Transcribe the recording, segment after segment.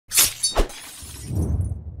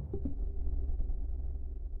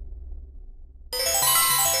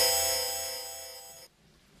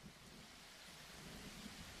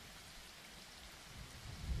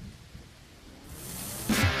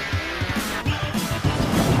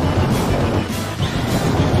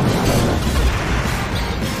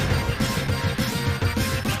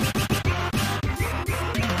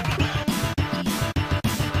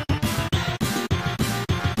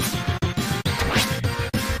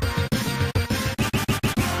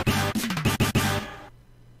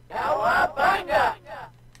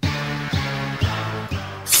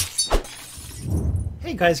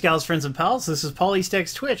Guys, gals, friends, and pals, this is Paul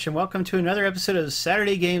Eastx Twitch, and welcome to another episode of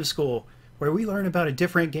Saturday Game School, where we learn about a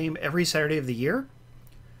different game every Saturday of the year.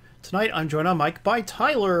 Tonight, I'm joined on mic by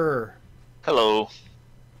Tyler. Hello.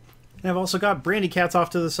 And I've also got BrandyKatz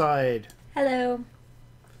off to the side. Hello.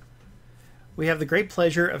 We have the great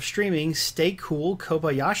pleasure of streaming Stay Cool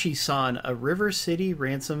Kobayashi-San, a River City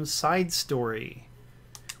Ransom side story,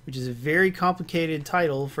 which is a very complicated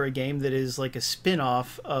title for a game that is like a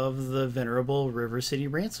spin-off of the venerable River City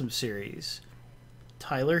Ransom series.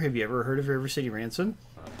 Tyler, have you ever heard of River City Ransom?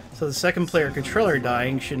 So the second player controller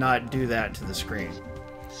dying should not do that to the screen.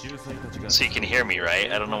 So you can hear me,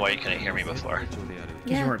 right? I don't know why you couldn't hear me before.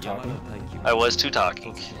 Because you weren't talking. I was too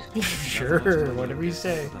talking. Sure, whatever you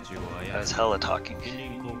say. I was hella talking.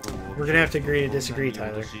 We're gonna have to agree to disagree,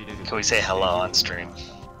 Tyler. Can we say hello on stream?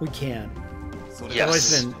 We can.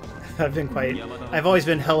 Yes. I've always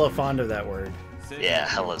been hella fond of that word. Yeah,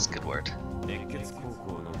 hella's a good word.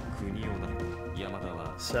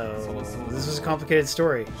 So, this is a complicated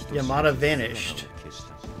story. Yamada vanished.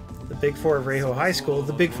 The Big Four of Reiho High School,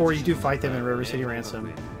 the Big Four, you do fight them in River City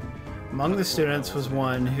Ransom. Among the students was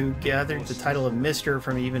one who gathered the title of Mister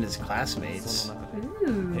from even his classmates.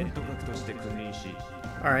 Ooh.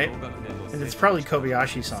 Alright, and it's probably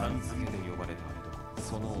Kobayashi-San.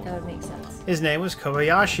 That would make sense. His name was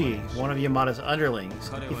Kobayashi, one of Yamada's underlings.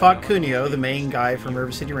 He fought Kunio, the main guy from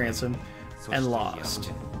River City Ransom, and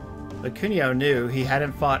lost. But Kunio knew he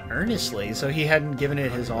hadn't fought earnestly, so he hadn't given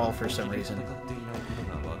it his all for some reason.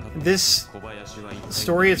 This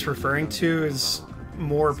story it's referring to is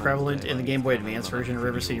more prevalent in the Game Boy Advance version of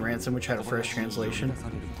River City Ransom, which had a fresh translation.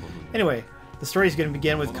 Anyway, the story is going to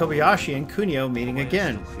begin with Kobayashi and Kunio meeting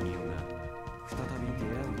again.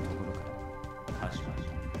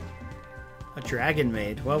 A dragon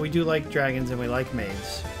maid. Well, we do like dragons and we like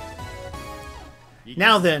maids.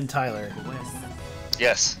 Now then, Tyler.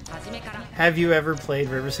 Yes. Have you ever played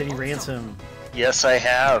River City Ransom? Yes, I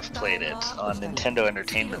have played it on Nintendo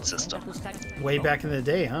Entertainment System. Way back in the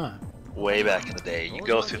day, huh? Way back in the day. You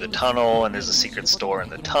go through the tunnel and there's a secret store in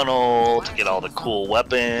the tunnel to get all the cool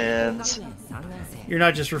weapons. You're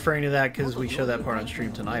not just referring to that because we show that part on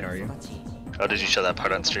stream tonight, are you? Oh, did you show that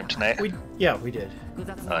part on stream tonight? Yeah, we did.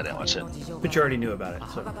 Oh, I didn't watch it. But you already knew about it,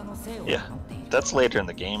 so. Yeah. That's later in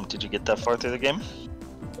the game. Did you get that far through the game?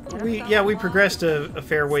 We progressed a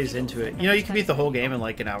fair ways into it. You know, you can beat the whole game in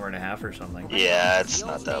like an hour and a half or something. Yeah, it's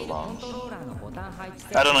not that long.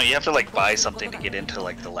 I don't know, you have to like buy something to get into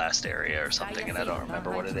like the last area or something, and I don't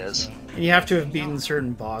remember what it is. And you have to have beaten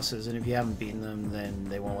certain bosses, and if you haven't beaten them, then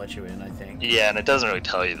they won't let you in, I think. Yeah, and it doesn't really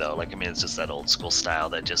tell you though. Like, I mean, it's just that old school style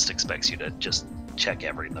that just expects you to just check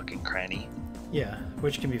every nook and cranny. Yeah,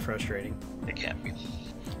 which can be frustrating. It can be.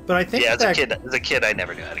 But I think yeah, as a kid, I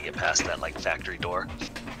never knew how to get past that like factory door.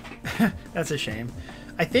 That's a shame.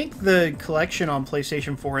 I think the collection on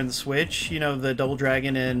PlayStation 4 and the Switch, you know, the Double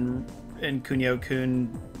Dragon and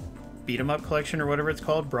Kunio-kun beat 'em up collection or whatever it's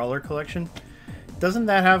called, Brawler collection. Doesn't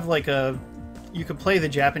that have like a... You could play the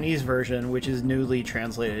Japanese version, which is newly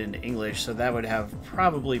translated into English, so that would have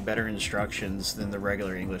probably better instructions than the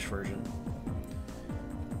regular English version.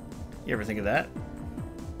 You ever think of that?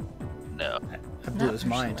 No. That blew his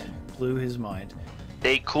mind. Blew his mind.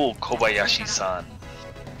 Stay Cool Kobayashi-San.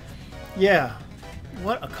 Yeah.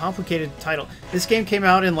 What a complicated title. This game came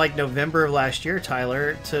out in like November of last year,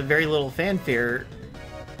 Tyler, to very little fanfare.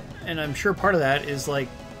 And I'm sure part of that is like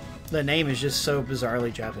the name is just so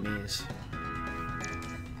bizarrely Japanese.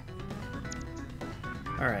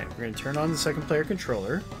 Alright, we're going to turn on the second player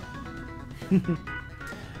controller.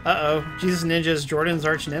 Uh-oh. Jesus Ninja is Jordan's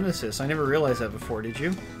arch nemesis. I never realized that before, did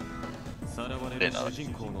you?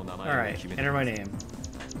 Alright, enter my name.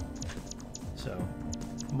 So,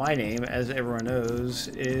 my name, as everyone knows,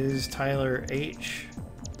 is Tyler H.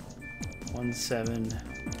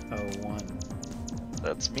 1701.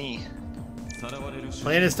 That's me.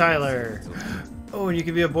 Playing as Tyler. Oh, and you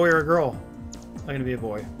can be a boy or a girl. I'm gonna be a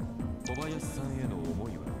boy.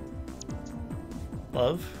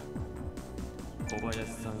 Love?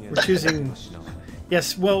 We're choosing...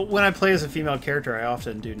 Yes, well, when I play as a female character, I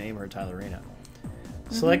often do name her Tylerina.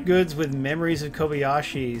 Select goods with memories of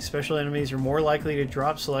Kobayashi. Special enemies are more likely to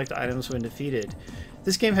drop select items when defeated.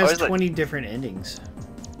 This game has 20 different endings.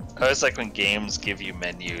 I always like when games give you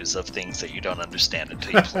menus of things that you don't understand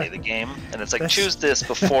until you play the game. And it's like, choose this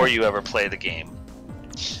before you ever play the game.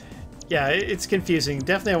 Yeah, it's confusing.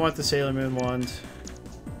 Definitely I want the Sailor Moon wand.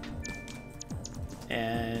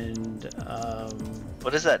 And,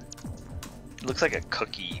 what is that? It looks like a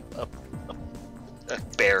cookie. A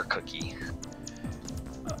bear cookie.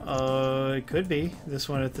 It could be. This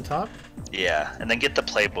one at the top? Yeah, and then get the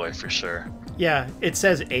Playboy for sure. Yeah, it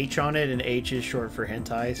says H on it, and H is short for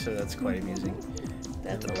hentai, so that's quite amusing.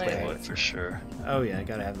 That's The hilarious. Playboy for sure. Oh yeah,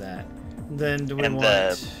 gotta have that. Then do we And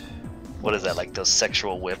want... what is that, like the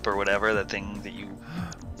sexual whip or whatever? That thing that you...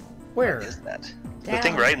 Where? What is that? The Down.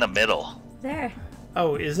 thing right in the middle. There.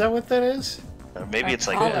 Oh, is that what that is? Or maybe A it's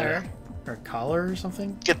like... collar. Or a collar or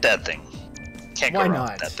something? Get that thing. Can't Why go wrong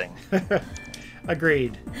not? with that thing.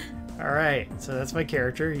 Agreed. Alright, so that's my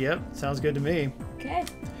character. Yep, sounds good to me. Okay.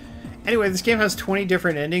 Anyway, this game has 20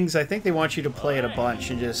 different endings. I think they want you to play it a bunch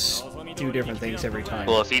and just do different things every time.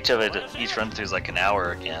 Well, if each run through is like an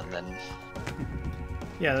hour again, then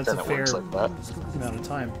Yeah, that's then a it fair works like that. amount of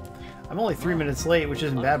time. I'm only 3 minutes late, which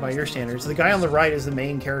isn't bad by your standards. The guy on the right is the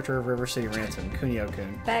main character of River City Ransom,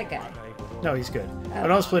 Kunio-kun. Bad guy. No, he's good. But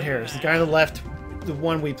don't split hairs. The guy on the left, the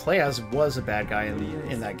one we play as, was a bad guy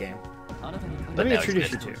in that game. Let me now he's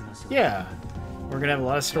introduce you good. to. Yeah. We're going to have a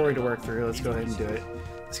lot of story to work through. Let's go ahead and do it.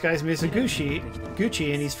 This guy's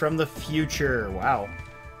Mizuguchi, and he's from the future. Wow.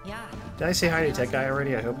 Did I say hi to Tech Guy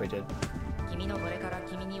already? I hope I did.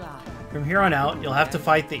 From here on out, you'll have to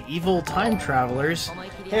fight the evil time travelers.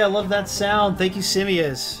 Hey, I love that sound. Thank you,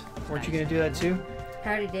 Simius. Weren't you going to do that too? I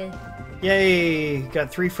already did. Yay!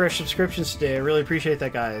 Got 3 fresh subscriptions today. I really appreciate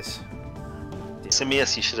that, guys.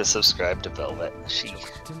 Simius, you should have subscribed to Velvet.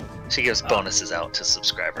 She gives bonuses out to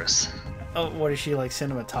subscribers. Oh, what is she, like,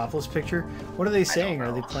 send him a topless picture? What are they saying? know.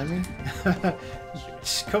 Are they playing me?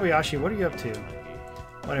 Kobayashi, what are you up to?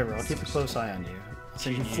 Whatever, I'll keep a close eye on you. I'll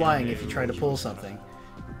send you flying if you try to pull something.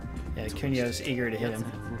 Yeah, Kunio's eager to hit him.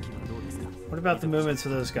 What about the movements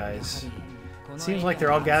of those guys? It seems like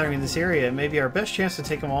they're all gathering in this area. It may be our best chance to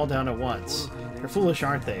take them all down at once. They're foolish,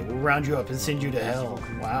 aren't they? We'll round you up and send you to hell.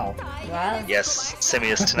 Wow. Wow. Yes,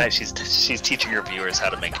 Simius, tonight she's teaching her viewers how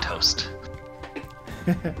to make toast.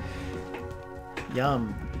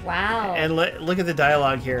 Yum. Wow. And look at the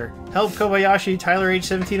dialogue here. Help Kobayashi, Tyler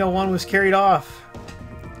H1701 was carried off.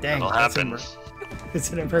 Dang, That'll that's happen. it's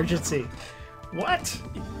an emergency. What?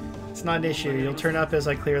 It's not an issue. You'll turn up as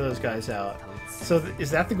I clear those guys out. So is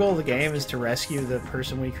that the goal of the game, is to rescue the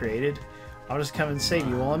person we created? I'll just come and save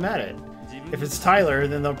you while I'm at it. If it's Tyler,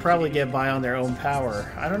 then they'll probably get by on their own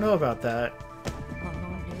power. I don't know about that.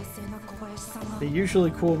 The usually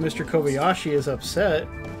cool Mr. Kobayashi is upset.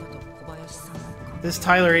 This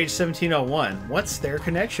Tyler H1701, what's their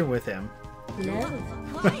connection with him?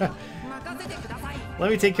 Love. Let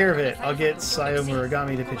me take care of it. I'll get Sayo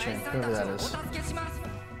Muragami to pitch in, whoever that is.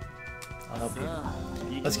 I'll help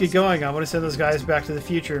you. Let's get going. I want to send those guys back to the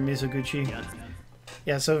future, Mizuguchi.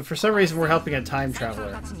 Yeah, so for some reason we're helping a time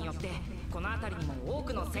traveler.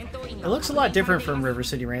 It looks a lot different from River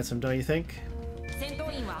City Ransom, don't you think?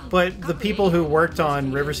 But the people who worked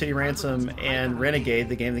on River City Ransom and Renegade,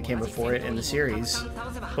 the game that came before it in the series,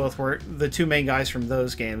 both were the 2 main guys from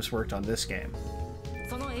those games worked on this game.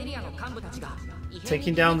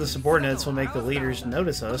 Taking down the subordinates will make the leaders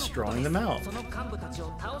notice us, drawing them out.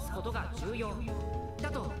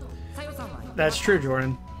 That's true,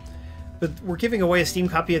 Jordan. But we're giving away a Steam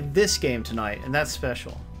copy of this game tonight, and that's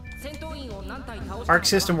special. Arc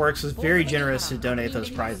System Works was very generous to donate those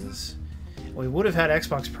prizes. We would have had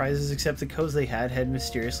Xbox prizes, except the codes they had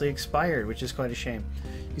mysteriously expired, which is quite a shame.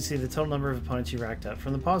 You can see the total number of opponents you racked up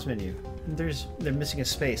from the pause menu. They're missing a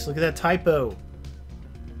space. Look at that typo!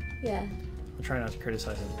 Yeah. I'll try not to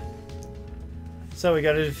criticize it. So we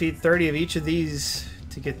got to defeat 30 of each of these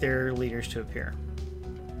to get their leaders to appear.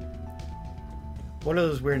 What are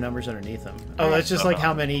those weird numbers underneath them? Oh, that's just like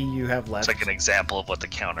how many you have left. It's like an example of what the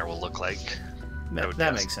counter will look like.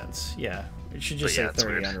 That makes sense. Yeah, it should just say But yeah,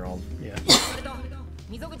 30 weird. under all. Yeah.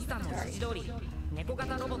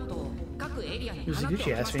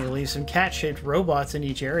 Mizuguchi asked me to leave some cat-shaped robots in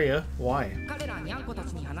each area. Why?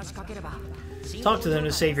 Talk to them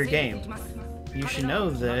to save your game. You should know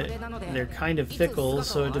that they're kind of fickle,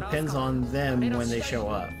 so it depends on them when they show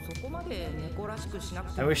up.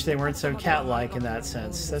 I wish they weren't so cat-like in that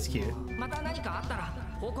sense. That's cute.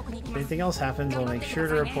 If anything else happens, I'll make sure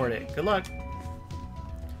to report it. Good luck!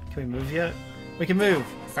 Can we move yet? We can move!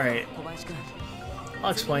 Alright.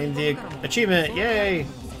 I'll explain the achievement! Yay!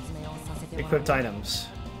 Equipped items.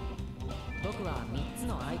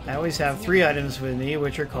 I always have 3 items with me,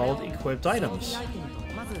 which are called equipped items.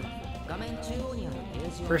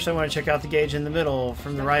 First, I want to check out the gauge in the middle.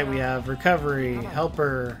 From the right, we have recovery,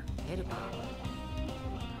 helper,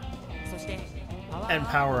 and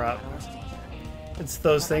power up. It's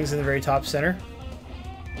those things in the very top center.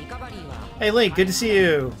 Hey Link, good to see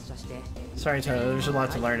you! Sorry Tyler, there's a lot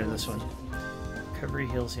to learn in this one. Recovery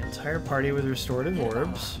heals the entire party with restorative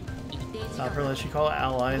orbs. Topper lets you call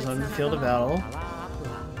allies on the field of battle.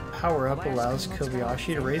 power-up allows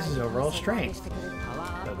Kobayashi to raise his overall strength.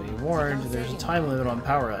 But be warned, there's a time limit on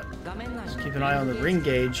power-up. So keep an eye on the ring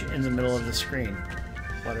gauge in the middle of the screen,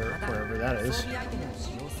 wherever that is.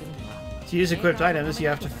 To use equipped items, you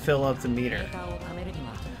have to fill up the meter.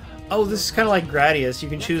 Oh, this is kind of like Gradius. You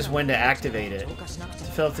can choose when to activate it. To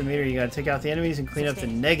fill up the meter, you gotta take out the enemies and clean up the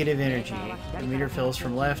negative energy. The meter fills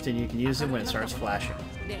from left, and you can use it when it starts flashing.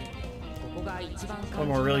 One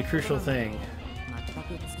more really crucial thing.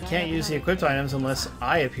 You can't use the equipped items unless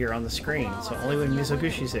I appear on the screen, so only when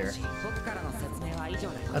Mizogushi's there.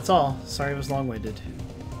 That's all. Sorry it was long-winded.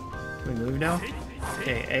 Can we move now?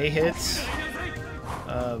 Okay, A hits.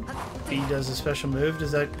 B does a special move.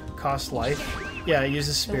 Does that cost life? Yeah, it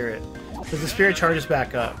uses spirit. But the spirit charges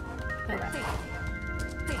back up. Okay.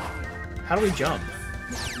 How do we jump?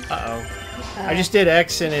 Uh-oh. I just did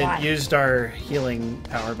X and it Y. used our healing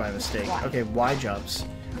power by mistake. Y. Okay, Y jumps.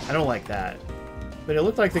 I don't like that. But it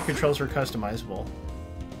looked like the controls were customizable.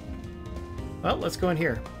 Well, let's go in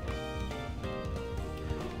here.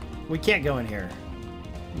 We can't go in here.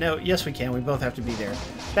 No, yes we can. We both have to be there.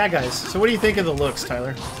 Bad guys. So what do you think of the looks,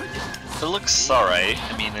 Tyler? It looks alright.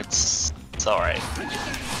 I mean, it's alright.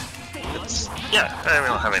 Yeah, I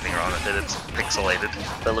don't have anything wrong with it. It's pixelated.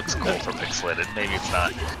 That looks cool for pixelated. Maybe it's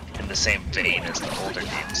not in the same vein as the older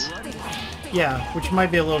games. Yeah, which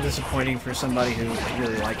might be a little disappointing for somebody who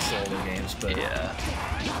really likes the older games, but Yeah.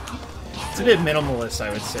 it's a bit minimalist, I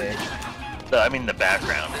would say. I mean, the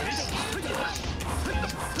background is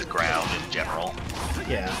the ground in general.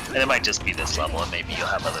 Yeah. And it might just be this level, and maybe you'll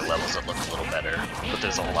have other levels that look a little better. But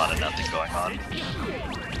there's a lot of nothing going on.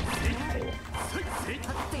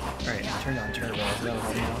 Alright, turned on turbo. That'll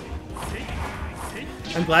help me out.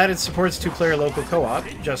 I'm glad it supports 2-player local co-op,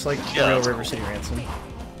 just like the Yeah, real that's River City Ransom.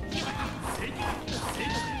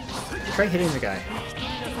 Try hitting the guy.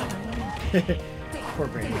 Poor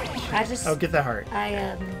Brandy. Oh, get that heart.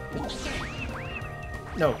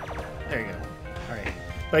 No. There you go. Alright.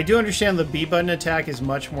 But I do understand the B button attack is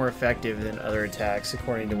much more effective than other attacks,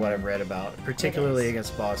 according to what I've read about, particularly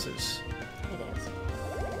against bosses. It is.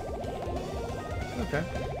 Okay.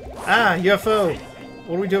 Ah, UFO!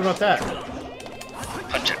 What do we do about that?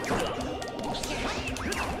 Punch it.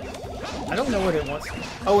 I don't know what it wants.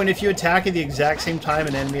 Oh, and if you attack at the exact same time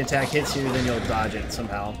an enemy attack hits you, then you'll dodge it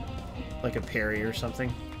somehow. Like a parry or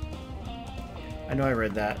something. I know I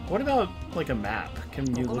read that. What about, like, a map?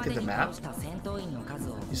 Can you look at the map?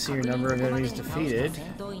 You see your number of enemies defeated.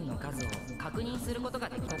 You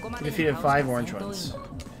defeated 5 orange ones.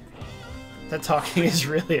 That talking is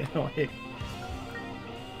really annoying.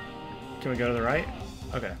 Can we go to the right?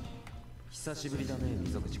 Okay.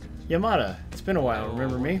 Yamada, it's been a while.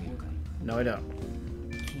 Remember me? No, I don't.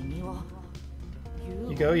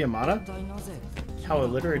 You go, Yamada? How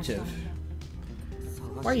alliterative.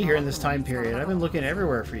 Why are you here in this time period? I've been looking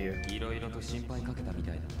everywhere for you. I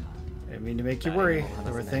didn't mean to make you worry.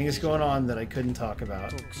 There were things going on that I couldn't talk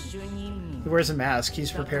about. He wears a mask.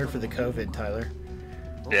 He's prepared for the COVID, Tyler.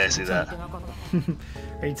 Yeah, I see that.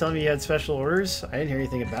 Are you telling me you had special orders? I didn't hear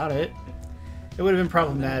anything about it. It would have been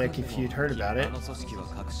problematic if you'd heard about it.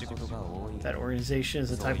 That organization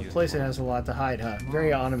is the type of place that has a lot to hide, huh?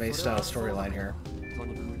 Very anime-style storyline here.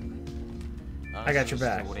 I got your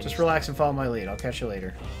back. Just relax and follow my lead. I'll catch you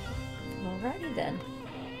later. Alrighty then.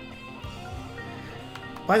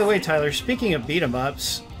 By the way, Tyler, speaking of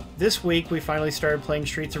beat-em-ups, this week we finally started playing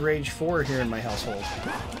Streets of Rage 4 here in my household.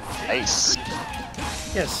 Nice.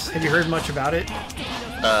 Yes. Have you heard much about it?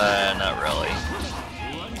 Not really.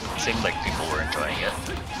 Seemed like people were enjoying it.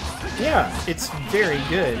 Yeah, it's very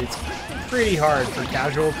good. It's pretty hard for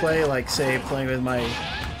casual play, like, say, playing with my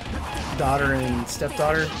daughter and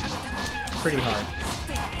stepdaughter. Pretty hard.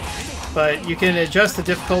 But you can adjust the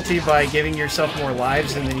difficulty by giving yourself more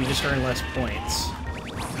lives, and then you just earn less points.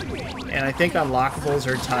 And I think unlockables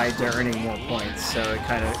are tied to earning more points, so it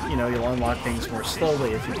kind of, you know, you'll unlock things more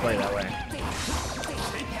slowly if you play that way.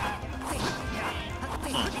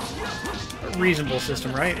 A reasonable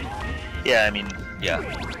system, right? Yeah, I mean, yeah,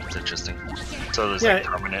 it's interesting. So there's like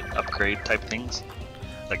permanent upgrade type things?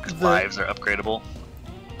 Like lives are upgradable?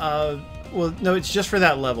 Well, no, it's just for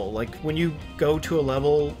that level. Like, when you go to a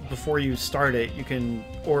level before you start it, you can,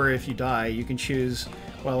 or if you die, you can choose,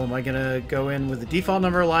 well, am I going to go in with the default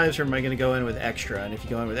number of lives, or am I going to go in with extra? And if you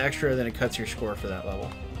go in with extra, then it cuts your score for that level.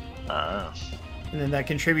 And then that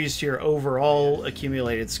contributes to your overall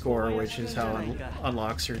accumulated score, which is how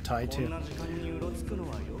unlocks are tied to.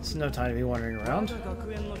 It's no time to be wandering around.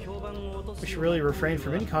 We should really refrain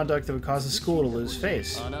from any conduct that would cause the school to lose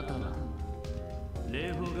face.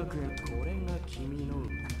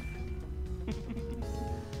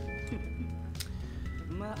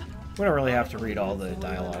 We don't really have to read all the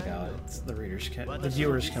dialogue out. The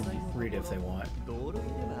viewers can read if they want.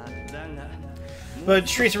 But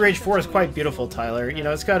Streets of Rage 4 is quite beautiful, Tyler. You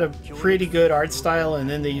know, it's got a pretty good art style, and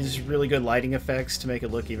then they use really good lighting effects to make it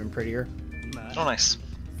look even prettier. Oh, nice.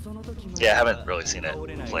 Yeah, I haven't really seen it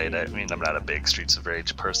played. I mean, I'm not a big Streets of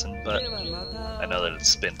Rage person, but I know that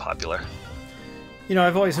it's been popular. You know,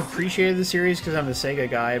 I've always appreciated the series because I'm a Sega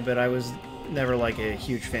guy, but I was never like a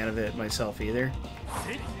huge fan of it myself either.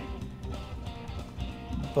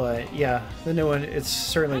 But yeah, the new one, it's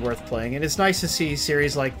certainly worth playing, and it's nice to see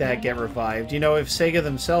series like that get revived. You know, if Sega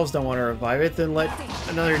themselves don't want to revive it, then let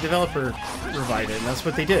another developer revive it, and that's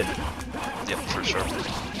what they did. Yep, for sure.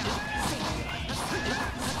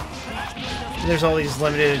 And there's all these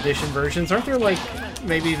limited edition versions. Aren't there like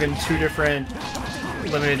maybe even 2 different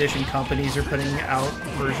limited edition companies are putting out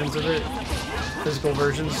versions of it? Physical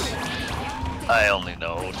versions? I only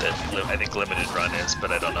know that I think Limited Run is,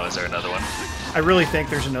 but I don't know. Is there another one? I really think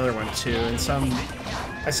there's another one too, and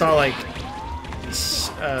I saw like,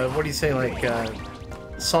 what do you say, like,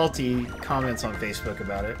 salty comments on Facebook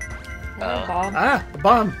about it. Hello, bomb. Ah, a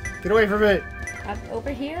bomb! Get away from it! I'm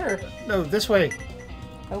over here. No, this way.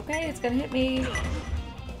 Okay, it's gonna hit me.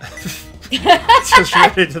 Just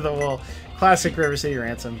right into the wall. Classic River City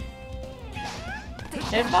Ransom.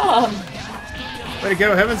 And bomb. Way to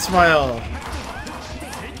go, Heaven Smile!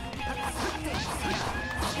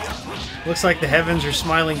 Looks like the heavens are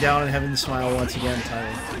smiling down on Heaven Smile once again,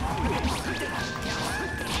 Tyler.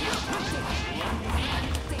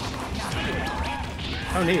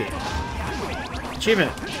 Oh, neat.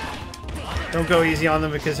 Achievement. Don't go easy on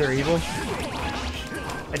them because they're evil.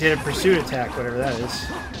 I did a pursuit attack, whatever that is.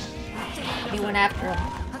 You went after him.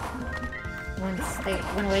 Once they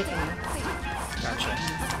went away from you. Gotcha.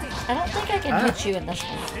 I don't think I can hit you in this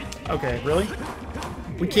one. Okay, really?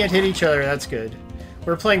 We can't hit each other, that's good. We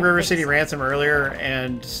were playing River City Ransom earlier,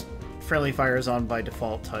 and friendly fire is on by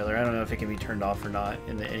default, Tyler. I don't know if it can be turned off or not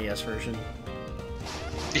in the NES version.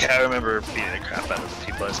 Yeah, I remember beating the crap out of the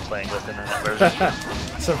people I was playing with in that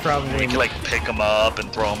version. So probably... You can, like, pick them up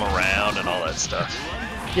and throw them around and all that stuff.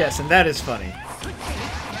 Yes, and that is funny.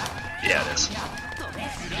 Yeah, it is.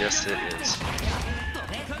 Yes, it is.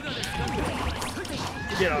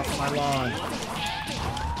 Get off my lawn.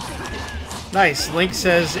 Nice. Link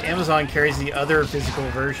says Amazon carries the other physical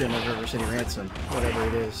version of River City Ransom, whatever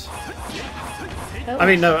it is. Oh. I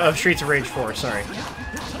mean, no, of Streets of Rage 4, sorry.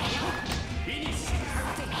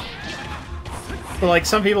 But, like,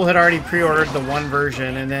 some people had already pre-ordered the one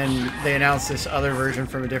version, and then they announced this other version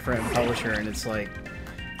from a different publisher, and it's like,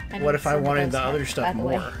 what if I wanted the other stuff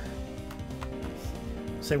more?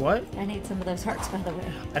 Say what? I need some of those hearts, by the way.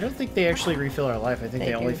 I don't think they actually refill our life. I think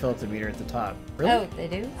they only fill up the meter at the top. Really? Oh, they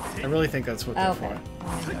do? I really think that's what they're for.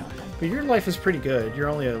 But your life is pretty good. You're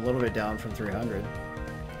only a little bit down from 300.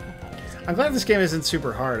 I'm glad this game isn't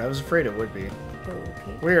super hard. I was afraid it would be.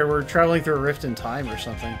 Okay. Weird, we're traveling through a rift in time or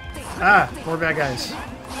something. Ah, more bad guys.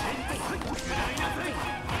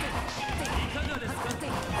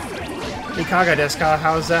 Ikaga desu ka?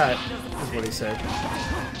 How's that? Is what he said.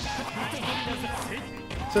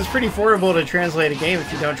 So it's pretty affordable to translate a game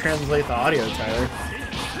if you don't translate the audio, Tyler.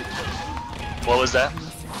 What was that?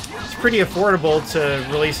 It's pretty affordable to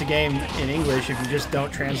release a game in English if you just don't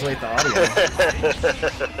translate the audio.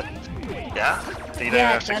 Yeah, you don't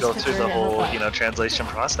have to go through the whole, translation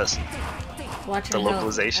process. The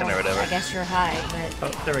localization or whatever. I guess you're high,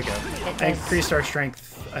 but... Oh, there we go. I increased our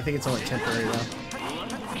strength. I think it's only temporary, though.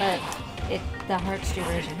 But the hearts do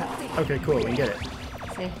raise your health. Okay, cool. We can get it.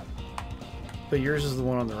 See? But yours is the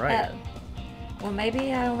one on the right. Oh. Well,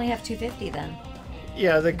 maybe I only have 250 then.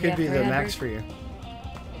 Yeah, that could be the max for you.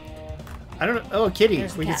 I don't know. Oh, kitty.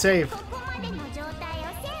 We can save.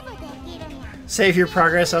 Save your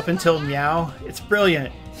progress up until meow. It's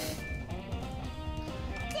brilliant.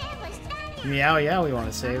 Meow, yeah, we want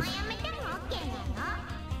to save.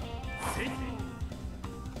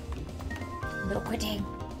 No quitting.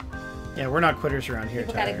 Yeah, we're not quitters around here.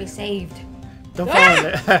 People gotta be saved. Don't fall in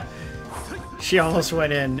it. She almost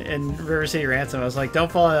went in River City Ransom. I was like,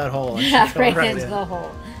 don't fall in that hole. Yeah, right into the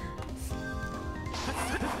hole.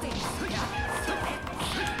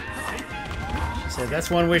 She said,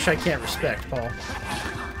 that's one wish I can't respect, Paul.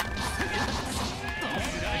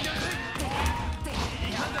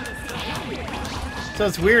 So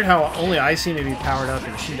it's weird how only I seem to be powered up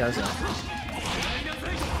and she doesn't.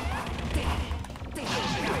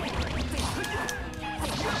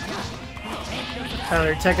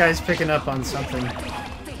 Tyler, Tech Guy's picking up on something.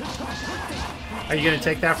 Are you going to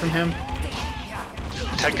take that from him?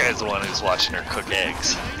 Tech Guy's the one who's watching her cook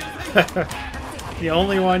eggs. The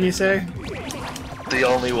only one, you say? The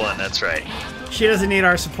only one, that's right. She doesn't need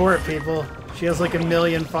our support, people. She has like 1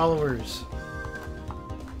 million followers.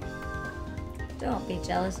 Don't be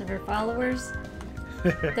jealous of her followers.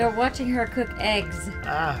 They're watching her cook eggs.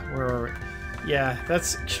 Yeah,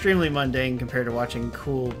 that's extremely mundane compared to watching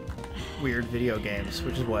cool, weird video games,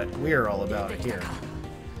 which is what we're all about here.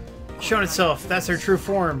 Shown itself, that's their true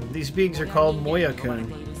form. These beings are called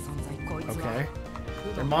Moya-kun. Okay.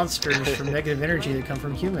 They're monsters from negative energy that come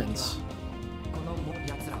from humans.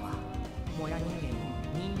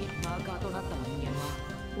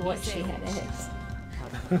 What, she had eggs?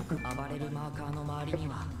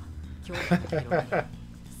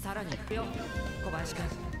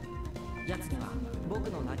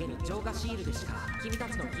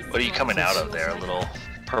 What are you coming out of there? A little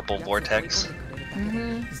purple vortex?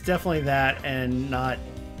 Mm-hmm. It's definitely that, and not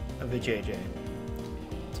a vajayjay.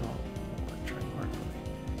 So, try and corner for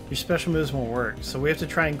me. Your special moves won't work, so we have to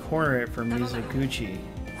try and corner it for Mizuguchi.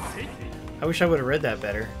 I wish I would have read that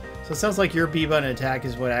better. So it sounds like your B button attack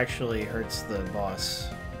is what actually hurts the boss.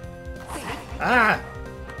 Ah!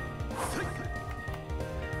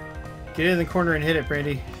 Get in the corner and hit it,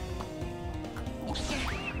 Brandy.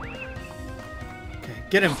 Okay,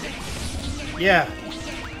 get him! Yeah!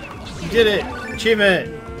 You did it!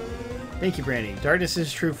 Achievement! Thank you, Brandy.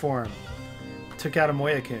 Darkness's true form. Took out a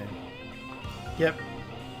Moya-kun. Yep.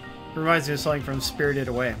 Reminds me of something from Spirited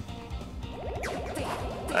Away.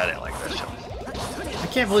 I didn't like that show. I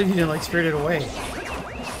can't believe you didn't like Spirited Away.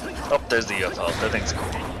 Oh, there's the UFO. That thing's cool.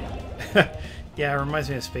 Yeah, it reminds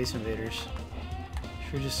me of Space Invaders.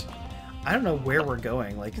 Should we just... I don't know where we're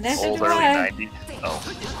going. Like, Neither Old do early I. 90s. Oh.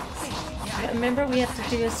 Remember, we have to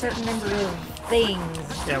do a certain number of things.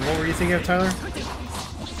 yeah, what were you thinking of, Tyler?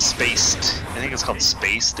 Spaced. I think it's called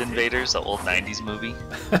Spaced Invaders, the old 90s movie.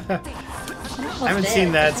 I haven't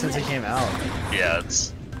seen that since it came out. Yeah,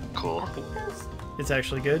 it's cool. It's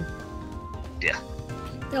actually good. Yeah.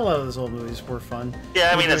 Yeah, a lot of those old movies were fun.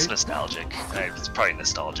 Yeah, I mean, it's nostalgic. It's probably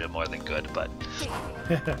nostalgia more than good, but...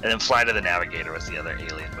 And then Flight of the Navigator was the other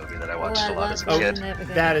alien movie that I watched a lot as a kid.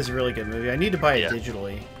 That is a really good movie. I need to buy it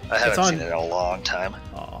digitally. I haven't seen it in a long time.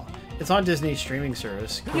 Aw. It's on Disney's streaming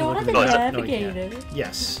service. Can we You're look the at that? navigator.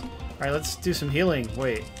 Yes. Alright, let's do some healing.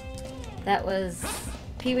 Wait. That was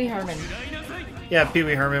Pee Wee Herman. Yeah, Pee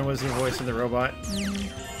Wee Herman was the voice of the robot.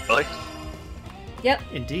 Really? Yep.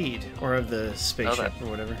 Indeed. Or of the spaceship or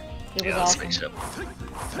whatever. It was Yeah, awesome. spaceship.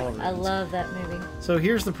 I love that movie. So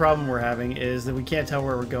here's the problem we're having is that we can't tell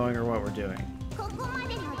where we're going or what we're doing.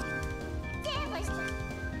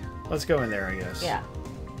 Let's go in there, I guess. Yeah.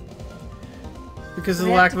 Because of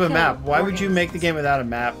We the have lack to of a kill map. Why would you organs. make the game without a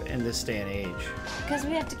map in this day and age? Because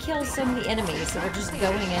we have to kill so many enemies, so we're just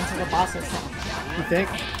going into the boss's house. You think?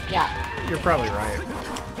 Yeah. You're probably right.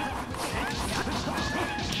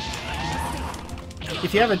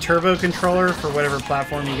 If you have a turbo controller for whatever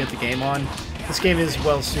platform you get the game on, this game is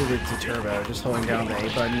well suited to turbo, just holding down the A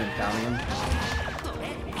button and pounding them.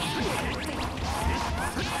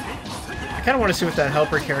 I kind of want to see what that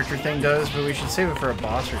helper character thing does, but we should save it for a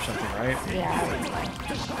boss or something, right? Yeah.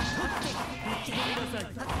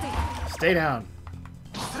 Stay down.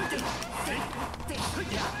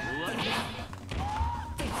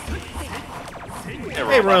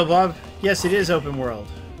 Hey, Royal Bob. Yes, it is open world.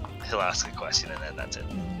 He'll ask a question and then that's it.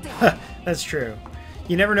 That's true.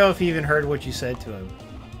 You never know if he even heard what you said to him.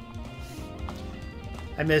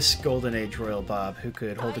 I miss Golden Age Royal Bob, who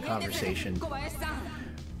could hold a conversation.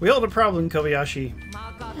 We hold a problem, Kobayashi.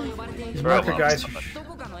 These marker guys are...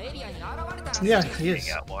 Yeah, he is.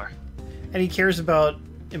 And he cares about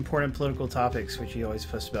important political topics, which he always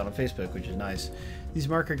posts about on Facebook, which is nice. These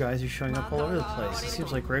marker guys are showing up all over the place. It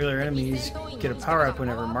seems like regular enemies get a power-up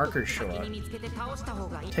whenever markers show up.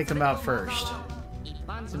 Take them out first,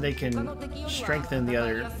 so they can strengthen the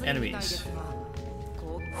other enemies.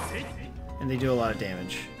 And they do a lot of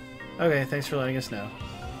damage. Okay, thanks for letting us know.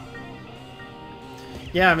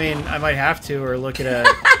 Yeah, I mean, I might have to, or look at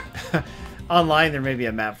a... Online, there may be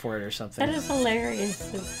a map for it or something. That is hilarious.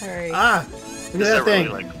 Sorry. Ah! Look at Is that there thing!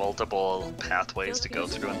 really, like, multiple pathways to go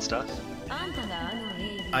through and stuff?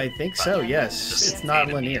 I think so, yes. It's not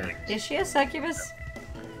linear. Is she a succubus?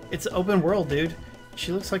 It's open world, dude.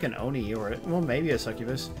 She looks like an Oni, or, well, maybe a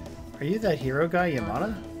succubus. Are you that hero guy,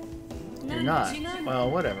 Yamada? You're not.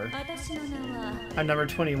 Well, whatever. I'm number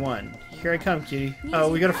 21. Here I come, cutie.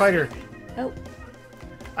 Oh, we gotta fight her. Oh.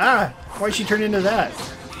 Ah! Why'd she turn into that?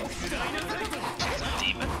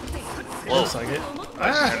 Demon. Looks like it.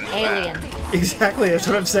 Ah! Alien. Exactly, that's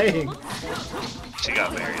what I'm saying. She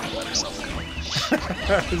got married and let herself go.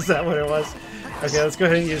 Is that what it was? Okay, let's go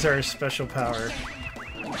ahead and use our special power.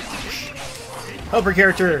 Helper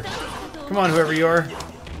character! Come on, whoever you are.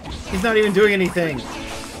 He's not even doing anything.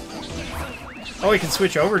 Oh, he can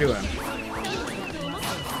switch over to him.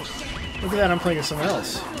 Look at that, I'm playing with someone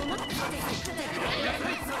else.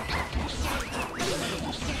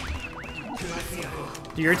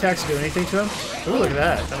 Do your attacks do anything to him? Ooh, look at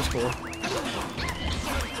that. That was cool.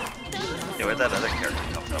 Yeah, where'd that other character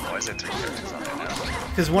come from? Why is there 3 characters on there now?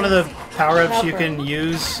 Because one of the power-ups you can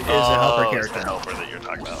use is a helper character. The helper that you're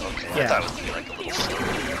talking about. Okay, Yeah. I thought it would be like a little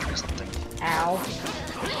floater or something. Ow.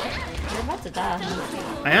 You're about to die.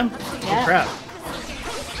 I am? Yeah. Oh, crap.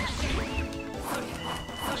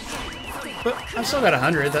 But I've still got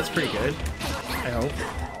 100. That's pretty good. I hope.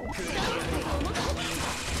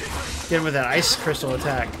 Get him with that ice crystal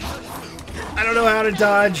attack. I don't know how to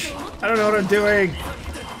dodge. I don't know what I'm doing.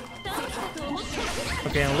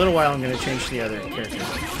 Okay, in a little while I'm going to change to the other character.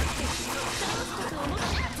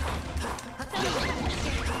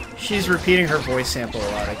 She's repeating her voice sample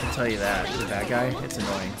a lot, I can tell you that. The bad guy, it's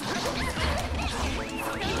annoying.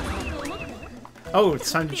 Oh, it's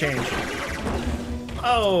time to change.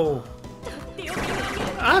 Oh!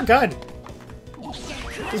 Ah, God!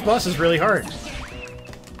 This boss is really hard.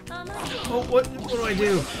 Oh, what do I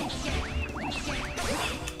do?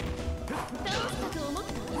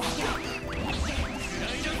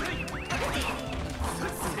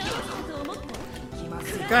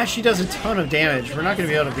 Gosh, she does a ton of damage. We're not going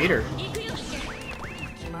to be able to beat her.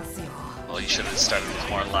 Well, you should have started with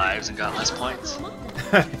more lives and got less points.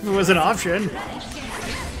 If it was an option.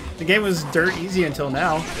 The game was dirt easy until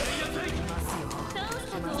now.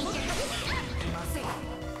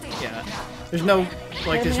 Yeah. There's no,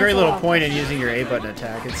 like, there's very little point in using your A button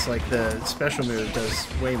attack. It's like the special move does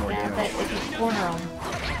way more Yeah, damage. but if you corner them.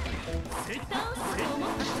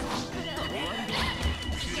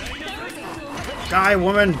 Die,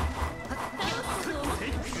 woman!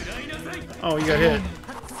 Oh, you got hit.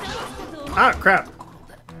 Ah, crap!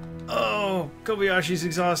 Oh, Kobayashi's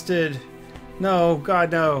exhausted. No,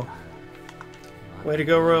 God, no. Way to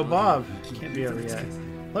go, Royal Bob. Can't be over yet.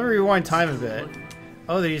 Let me rewind time a bit.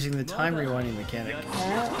 Oh, they're using the time rewinding mechanic.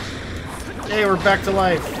 Hey, we're back to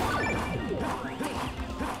life.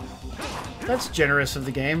 That's generous of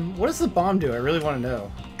the game. What does the bomb do? I really want to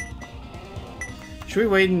know. Should we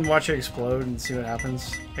wait and watch it explode and see what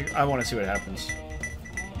happens? I want to see what happens.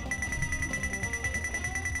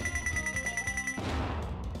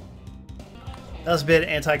 That was a bit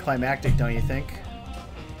anticlimactic, don't you think?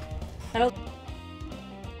 I don't.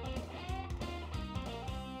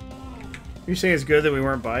 You're saying it's good that we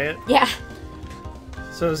weren't by it? Yeah.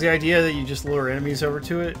 So is the idea that you just lure enemies over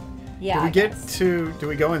to it? Yeah. Do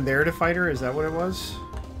we go in there to fight her? Is that what it was?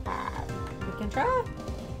 We can try.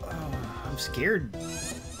 Oh, I'm scared.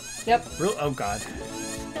 Yep. Real? Oh God.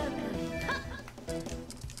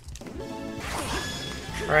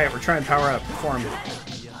 Alright, we're trying to power up. Form.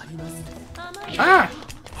 Ah!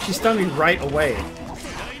 She stung me right away.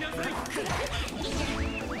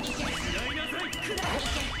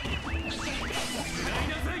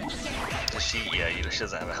 She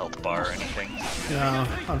doesn't have a health bar or anything. No,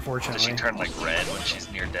 unfortunately. Does she turn like red when she's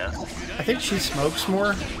near death? I think she smokes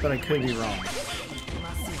more, but I could be wrong.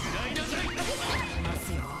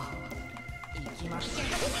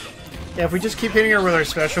 Yeah, if we just keep hitting her with our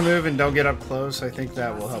special move and don't get up close, I think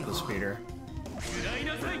that will help us beat her.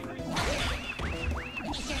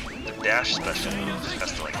 The dash special move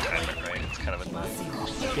has to like time it right. It's kind of annoying.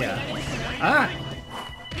 Yeah. Ah!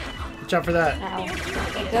 Watch out for that. Ow.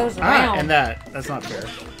 It goes around. Ah, and that. That's not fair.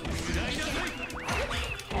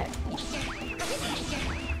 Okay.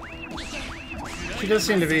 She does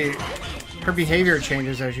seem to be... Her behavior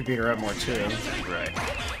changes as you beat her up more, too. Right.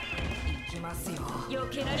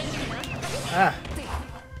 Ah!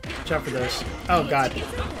 Watch out for those. Oh, God.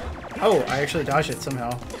 Oh, I actually dodged it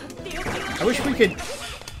somehow. I wish we could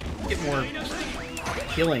get more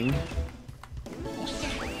healing.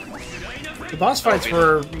 The boss fights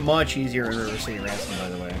were much easier in River City Ransom, by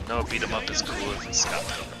the way. No, beat 'em up is cool as the Scott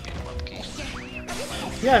Pilgrim beat 'em up game.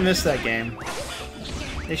 Yeah, I missed that game.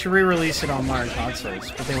 They should re-release it on modern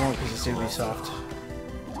consoles, but they won't because it's Ubisoft.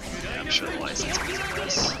 Yeah, I'm sure the licensing is a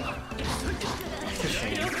mess. It's a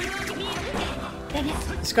shame. Dang it.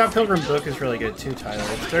 The Scott Pilgrim book is really good too, Tyler.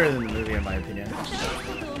 It's better than the movie, in my opinion.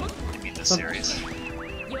 You mean the series?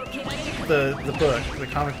 The book, the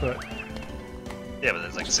comic book. Yeah, but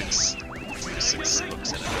there's like six books in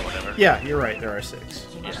it or whatever. Yeah, you're right. There are 6.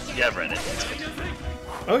 Yeah, I've read it. It's good.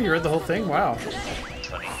 Oh, you read the whole thing? Wow. It's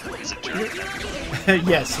funny. He's a jerk.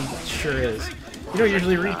 Yes, he sure is. You don't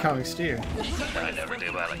usually read comics, do you? No, I never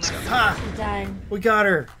do, but I like stuff. Ah! I'm dying. We got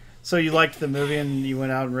her! So you liked the movie and you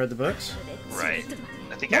went out and read the books? Right.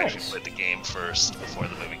 I think I actually played the game first before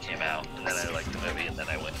the movie came out, and then I liked the movie, and then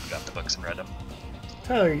I went and got the books and read them.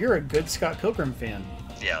 Tyler, you're a good Scott Pilgrim fan.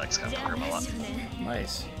 Yeah, I like Scott Pilgrim a lot.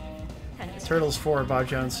 Nice. Turtles 4, Bob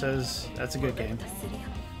Jones says. That's a good game.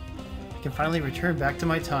 I can finally return back to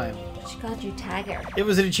my time. She called you Tiger. It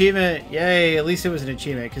was an achievement. Yay, at least it was an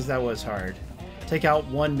achievement, because that was hard. Take out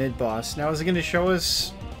one mid-boss. Now, is it going to show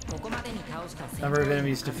us number of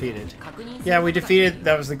enemies defeated? Yeah, we defeated,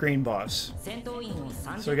 that was the green boss.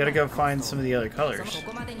 So we got to go find some of the other colors.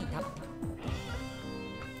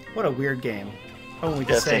 What a weird game. Oh, we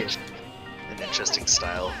can save. An interesting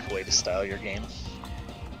way to style your game.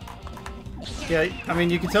 Yeah, I mean,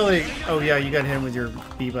 you can tell they... Oh, yeah, you got hit with your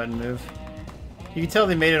B button move. You can tell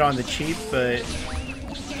they made it on the cheap, but...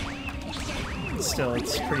 Still,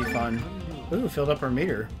 it's pretty fun. Ooh, filled up our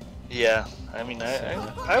meter. Yeah, I mean,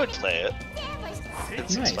 I would play it. It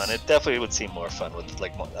seems fun. It definitely would seem more fun with,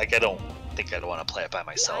 like I don't think I'd want to play it by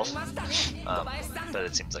myself. But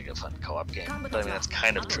it seems like a fun co-op game. But I mean, that's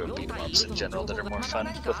kind of true of beat-em-ups in general that are more fun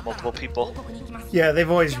with multiple people. Yeah, they've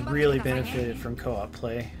always really benefited from co-op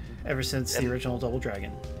play. Ever since the original Double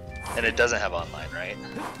Dragon. And it doesn't have online, right?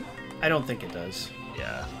 I don't think it does.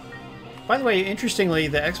 Yeah. By the way, interestingly,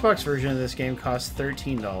 the Xbox version of this game costs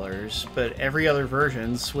 $13, but every other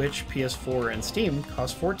version, Switch, PS4, and Steam,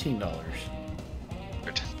 costs $14.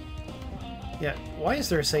 Weird. Yeah, why is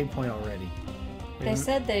there a save point already? They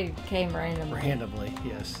said they came randomly. Randomly,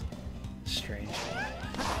 yes. Strange.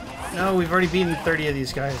 No, we've already beaten 30 of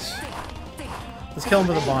these guys. Let's kill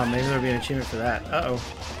them with a bomb. Maybe there'll be an achievement for that. Uh-oh.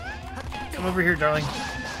 Come over here, darling.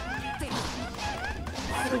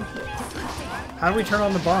 How do we turn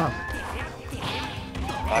on the bomb?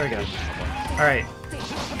 There we go. Alright.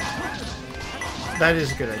 That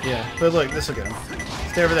is a good idea. But look, this will get him.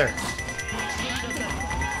 Stay over there.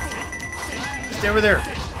 Stay over there.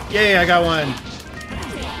 Yay, I got one.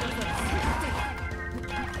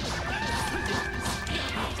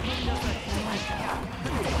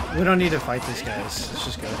 We don't need to fight these guys. Let's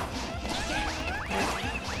just go.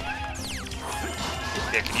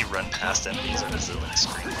 Yeah, can you run past enemies or does it like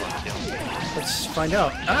screen block you? Let's find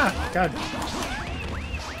out. Ah, God.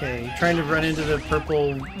 Okay, trying to run into the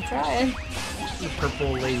purple... I'm trying. The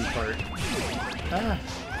purple lady part. Ah.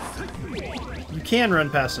 You can run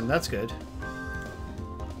past them, that's good.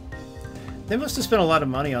 They must have spent a lot of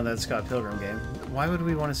money on that Scott Pilgrim game. Why would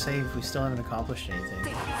we want to save if we still haven't accomplished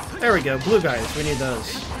anything? There we go, blue guys, we need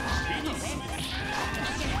those.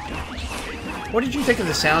 What did you think of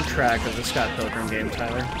the soundtrack of the Scott Pilgrim game,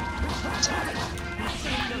 Tyler?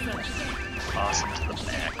 Awesome to the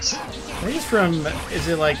max. I think it's from, is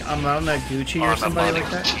it like Amama Gucci or somebody like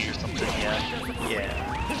that? Gucci or something, yeah. Yeah.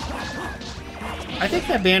 I think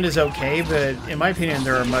that band is okay, but in my opinion,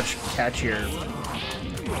 there are much catchier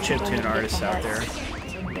chiptune artists out there.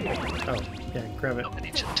 Oh, yeah, grab it. So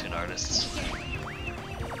many chiptune artists.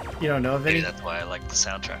 You don't know of any? Maybe that's why I like the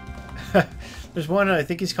soundtrack. There's one, I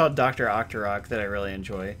think he's called Dr. Octorok, that I really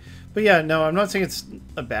enjoy. But yeah, no, I'm not saying it's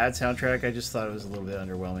a bad soundtrack, I just thought it was a little bit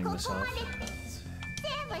underwhelming myself.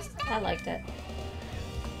 I liked it.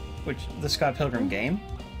 Which, the Scott Pilgrim game?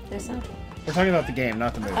 The soundtrack. We're talking about the game,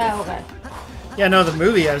 not the movie. Oh, okay. Yeah, no, the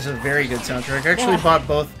movie has a very good soundtrack. I actually bought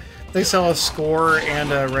both. They sell a score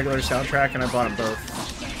and a regular soundtrack, and I bought them both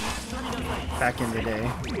back in the day.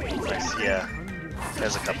 Nice, yeah.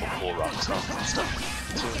 There's a couple cool rock songs and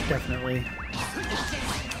stuff, too. Definitely.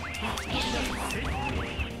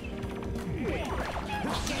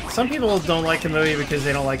 Some people don't like the movie because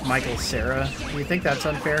they don't like Michael Cera. Do you think that's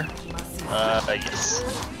unfair? Yes.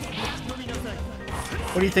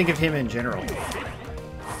 What do you think of him in general?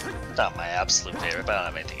 Not my absolute favorite, but I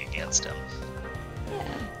don't have anything against him.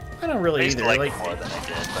 I don't really I used either. to like him more than I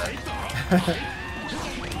did, but...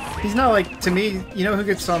 He's not like, to me, you know who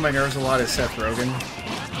gets on my nerves a lot is Seth Rogen.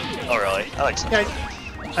 Oh, really? I like Seth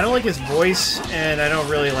Rogen. I don't like his voice, and I don't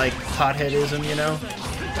really like hotheadism, you know?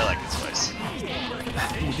 I like his voice.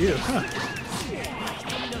 You do, huh?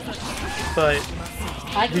 But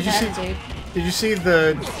did you see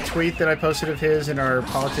the tweet that I posted of his in our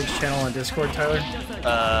politics channel on Discord, Tyler?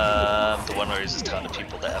 The one where he's just telling the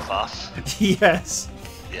people to F off? Yes.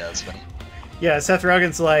 Yeah, that's funny. Yeah, Seth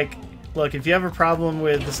Rogen's like, look, if you have a problem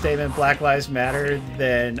with the statement Black Lives Matter,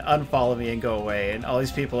 then unfollow me and go away. And all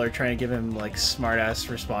these people are trying to give him, like, smart-ass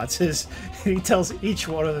responses. And he tells each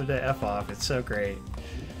one of them to F off. It's so great.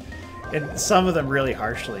 And some of them really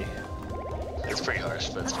harshly. It's pretty harsh,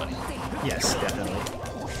 but it's funny. Yes, definitely.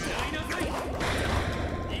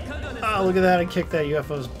 Oh, look at that. I kicked that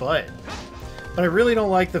UFO's butt. But I really don't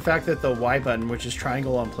like the fact that the Y button, which is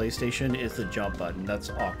triangle on PlayStation, is the jump button. That's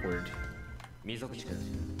awkward.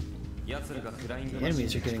 The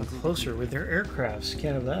enemies are getting closer with their aircrafts.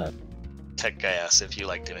 Can't have that. Tech guy asked if you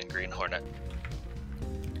liked him in Green Hornet.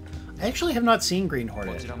 I actually have not seen Green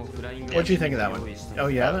Hornet. What'd you think of that one? Oh,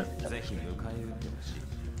 you haven't?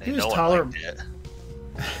 He was tolerable.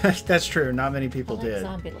 That's true. Not many people did.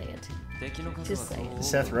 Zombieland. Just saying.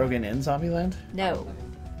 Seth Rogen in Zombieland? No.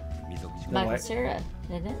 Michael Cera,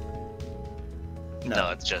 isn't it?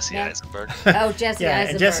 No, it's Jesse Eisenberg. Oh, Jesse Yeah, Eisenberg.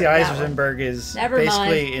 and Jesse Eisenberg is Never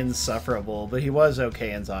basically mind. insufferable, but he was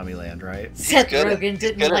okay in Zombieland, right? Seth good at- Rogen he's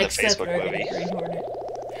didn't good at like the Seth Facebook Rogen movie. in Green Hornet.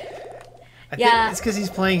 I Yeah. think it's because he's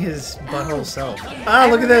playing his butthole self. Ah,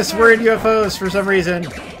 look at this! We're in UFOs for some reason.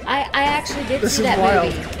 I actually did This see is that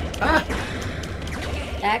wild. movie. Ah,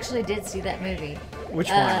 I actually did see that movie. which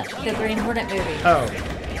one? The Green Hornet movie. Oh,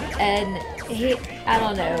 And I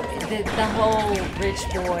don't know, the whole rich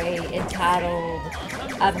boy entitled,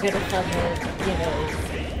 I'm gonna fucking,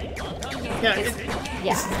 yeah.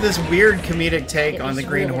 yeah. This weird comedic take It on was the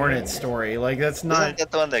Green really Hornet weird. story. Like, that's Isn't not.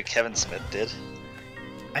 that the one that Kevin Smith did?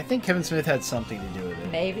 I think Kevin Smith had something to do with it.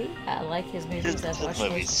 Maybe. I like his movies. His, I've his watched most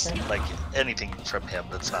movies, of them. like anything from him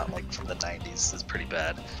that's not like from the 90s, is pretty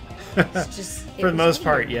bad. It's just, For the most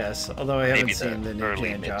part, yes. Although I haven't Maybe seen the new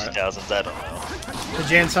early Jan mid Silent 2000s, I don't know. The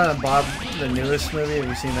Jan Silent Bob, the newest movie. Have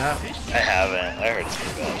you seen that? I haven't. I heard it's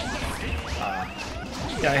pretty bad.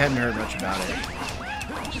 Yeah, I hadn't heard much about it.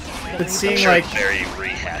 But I'm seeing sure like, it's very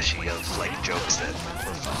rehashy of like jokes that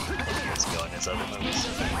were funny 20 years ago in his other movies.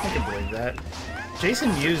 I can believe that. Jason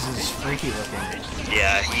Mewes is freaky looking.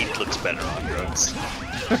 Yeah, he looks better on drugs.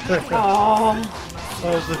 Oh,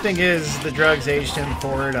 Well, the thing is, the drugs aged him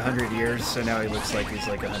forward 100 years, so now he looks like he's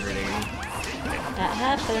like 180. that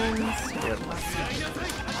happens. Yep.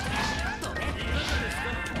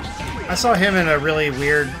 I saw him in a really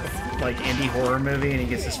weird, like, indie horror movie, and he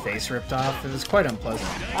gets his face ripped off. It was quite unpleasant.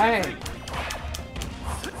 Alright.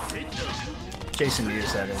 Jason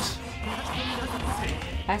Mewes, that is.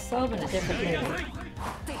 I saw him in a different movie.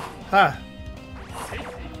 Huh.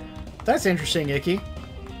 That's interesting, Icky.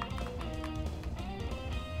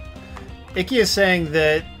 Icky is saying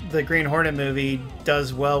that the Green Hornet movie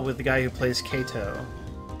does well with the guy who plays Kato.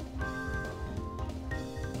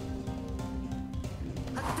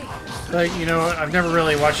 But, you know, I've never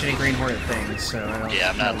really watched any Green Hornet things, so I don't... Yeah,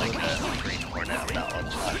 I'm not like a Green Hornet. I'm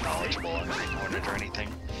not knowledgeable on Green Hornet or anything.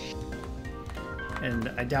 And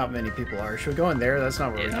I doubt many people are. Should we go in there? That's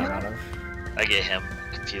not where we came out of. I get him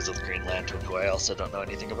confused with Green Lantern, who I also don't know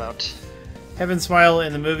anything about. Heaven Smile,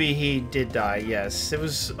 in the movie, he did die, yes. It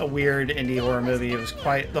was a weird indie horror movie. It was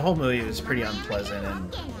quite... The whole movie was pretty unpleasant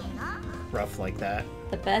and rough like that.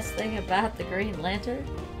 The best thing about the Green Lantern?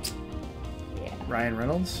 Yeah. Ryan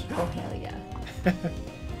Reynolds? Oh, hell yeah.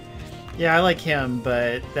 Yeah, I like him,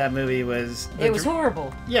 but that movie was... It was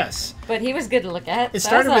horrible, Yes. but he was good to look at. It so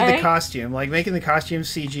started that's with the alright. costume. Like, making the costume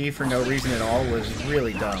CG for no reason at all was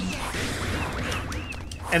really dumb.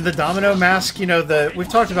 And the domino mask, you know, we've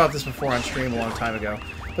talked about this before on stream a long time ago,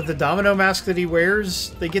 but the domino mask that he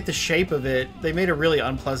wears, they get the shape of it. They made a really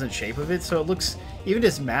unpleasant shape of it, so it looks... Even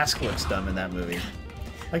his mask looks dumb in that movie.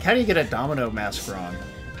 Like, how do you get a domino mask wrong?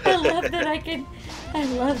 I love that I can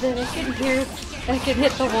hear, I can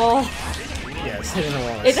hit the wall. Yes, hitting the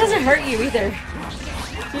wall. It doesn't hurt you either.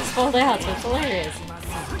 You just fall down, so it's hilarious.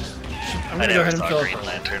 I'm I gonna go never ahead and saw fill Green it.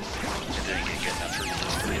 Lantern. It didn't get good enough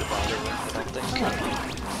for me to bother with, I don't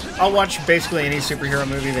think. I'll watch basically any superhero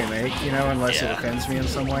movie they make, you know, unless it Yeah. offends me in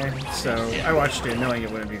some way. So Yeah. I watched it knowing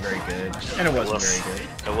it wouldn't be very good, and it wasn't very good.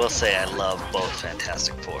 I will say I love both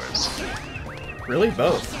Fantastic Fours. Really,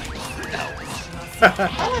 both. Now,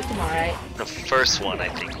 I like them alright. the first one I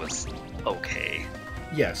think was okay.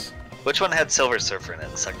 Yes. Which one had Silver Surfer in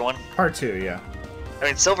it? The second one? Part 2, yeah. I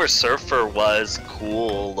mean, Silver Surfer was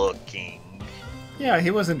cool looking. Yeah,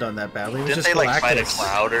 he wasn't done that badly. It was Didn't just they Galactus. like fight a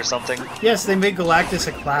cloud or something? Yes, they made Galactus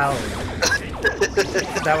a cloud.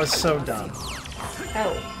 That was so dumb.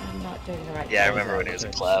 Oh, I'm not doing the right Yeah, I thing. remember when he was a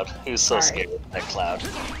cloud. He was so Sorry. scared of that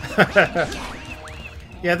cloud.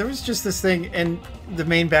 Yeah, there was just this thing, and the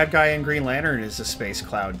main bad guy in Green Lantern is a space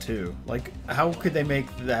cloud too. Like, how could they make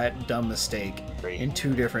that dumb mistake in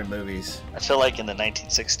 2 different movies? I feel like in the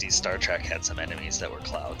 1960s, Star Trek had some enemies that were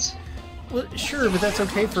clouds. Well, sure, but that's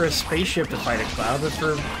okay for a spaceship to fight a cloud, but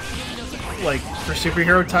for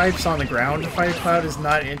superhero types on the ground to fight a cloud is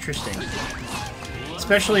not interesting.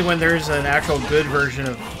 Especially when there's an actual good version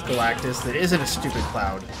of Galactus that isn't a stupid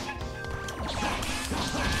cloud.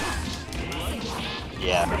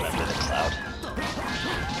 Yeah, I remember the cloud.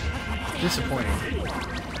 Disappointing.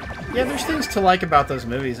 Yeah, there's things to like about those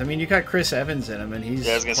movies. I mean, you got Chris Evans in them, and he's...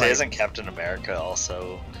 Yeah, I was gonna say, like- isn't Captain America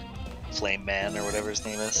also Flame Man or whatever his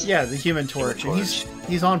name is. Yeah, the Human Torch. And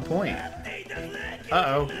he's on point.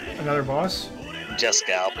 Uh-oh. Another boss?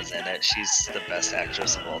 Jessica Alba's in it. She's the best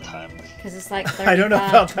actress of all time. Because it's like 35, I don't know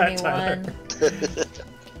about 21. that, Tyler.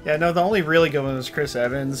 Yeah, no, the only really good one was Chris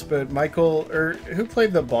Evans, but who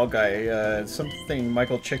played the ball guy? Something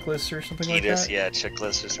Michael Chiklis or something like that? Yeah,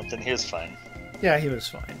 Chiklis or something. He was fine. Yeah, he was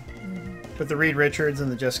fine. But the Reed Richards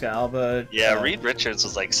and the Jessica Alba... Yeah, Reed Richards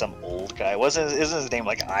was like some old guy. Isn't his name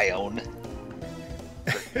like Ione?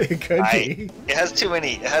 It could be. It has too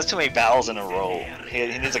many vowels in a row. He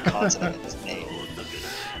needs a consonant in his name.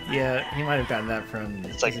 Yeah, he might have gotten that from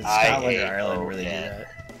Scotland or Ireland where they do that.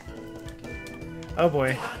 Oh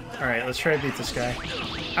boy. Alright, let's try to beat this guy.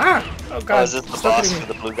 Ah! Oh god! Oh, is this the boss for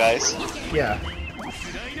the blue guys? Yeah.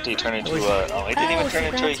 Did he turn into a... Oh, he didn't even turn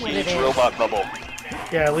into a huge robot bubble.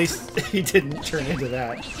 Yeah, at least he didn't turn into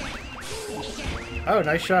that. Oh,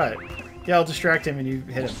 nice shot. Yeah, I'll distract him and you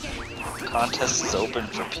hit him. Contest is open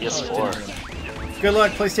for PS4. Good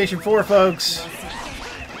luck, PlayStation 4, folks!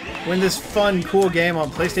 Win this fun, cool game on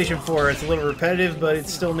PlayStation 4. It's a little repetitive, but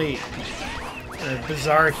it's still neat. A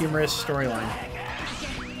bizarre, humorous storyline.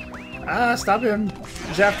 Ah, stop him!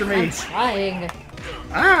 He's after me! I'm trying.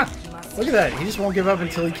 Ah! Look at that, he just won't give up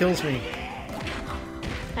until he kills me.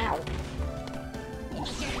 Ow.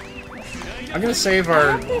 I'm gonna save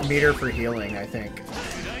our meter for healing, I think. I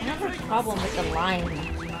have a problem with the line.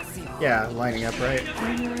 Yeah, lining up right.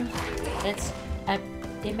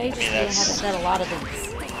 It may just be I haven't done a lot of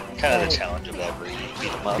these. Kind of the challenge of every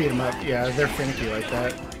beat 'em up. Beat 'em up, yeah, they're finicky like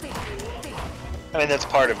that. I mean, that's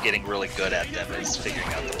part of getting really good at them, is figuring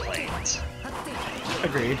out the planes.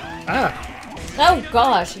 Agreed. Ah! Oh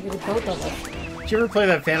gosh, you did both of them. Did you ever play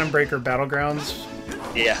that Phantom Breaker Battlegrounds?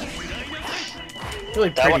 Yeah. Really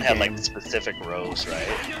pretty that one had game. like specific rows, right?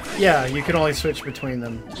 Yeah, you could only switch between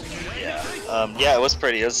them. Yeah. Yeah, it was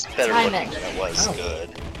pretty. It was better Time looking it. than it was good.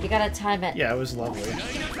 You gotta time it. Yeah, it was lovely.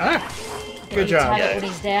 Ah! Can Good you job. time Yeah. it when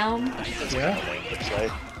he's down? Yeah. That's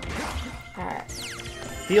right. Alright.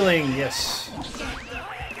 Healing, yes.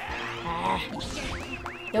 Ah.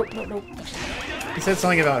 Nope, nope, nope. He said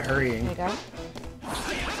something about hurrying. There you go.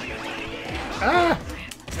 Ah!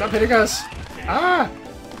 Stop hitting us! Ah!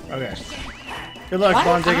 Okay. Good luck, Why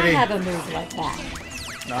Bon don't I Diggity. have a move like that?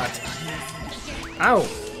 Not. Ow!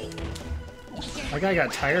 My guy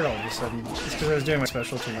got tired all of a sudden. It's because I was doing my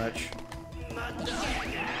special too much.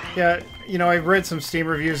 Yeah, you know, I've read some Steam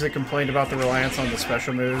reviews that complained about the reliance on the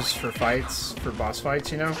special moves for fights, for boss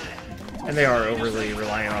fights, you know? And they are overly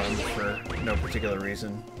reliant on them for no particular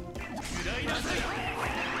reason.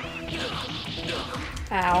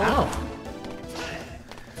 Ow. Ow!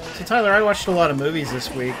 So Tyler, I watched a lot of movies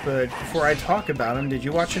this week, but before I talk about them, did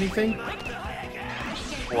you watch anything?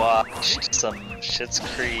 Watched some Schitt's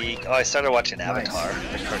Creek. Oh, I started watching Avatar,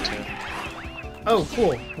 the cartoon. Oh,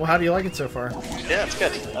 cool. Well, how do you like it so far? Yeah, it's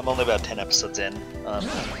good. I'm only about 10 episodes in.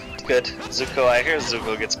 It's good. Zuko, I hear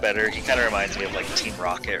Zuko gets better. He kind of reminds me of like Team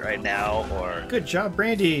Rocket right now, or Good job,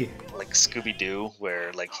 Brandy! like Scooby-Doo,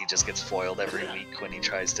 where like he just gets foiled every week when he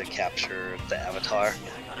tries to capture the Avatar.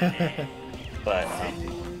 But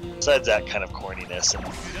besides that kind of corniness, and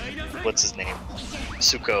what's his name?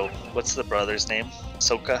 Zuko. What's the brother's name?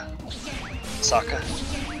 Sokka?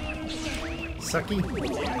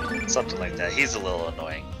 Sucky? Something like that. He's a little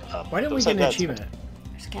annoying. Why didn't we besides get an that, achievement?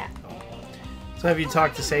 There's a cat. So have you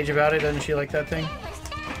talked to Sage about it? Doesn't she like that thing?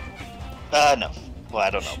 No. Well, I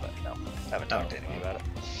don't know, but no. I haven't talked to anybody about it.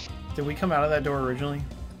 Did we come out of that door originally?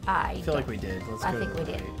 I feel like we did. Let's I go think to we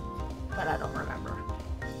the did. right. But I don't remember.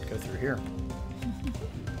 Go through here.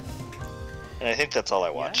 And I think that's all I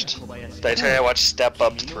watched. Did I tell you I watched Step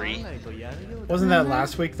Up 3? Wasn't that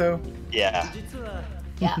last week though? Yeah.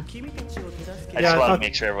 Yeah. I Yeah, just I wanted thought- to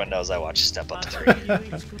make sure everyone knows I watched Step Up 3.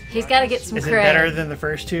 He's got to get some Is it credit. better than the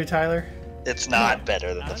first two, Tyler? It's not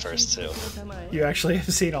better than the first two. You actually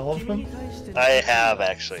have seen all of them? I have,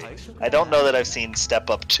 actually. I don't know that I've seen Step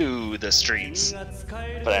Up to the Streets,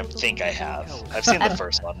 but I think I have. I've seen the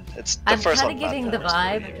first one. It's the I'm first kind one. of getting the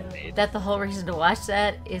vibe that the whole reason to watch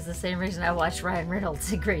that is the same reason I watched Ryan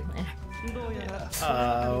Reynolds in Green Lantern.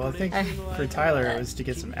 Well, I think for Tyler it was to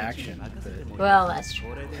get some action. Well, that's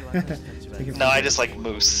true. But... No, I just like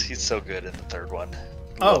Moose. He's so good in the third one.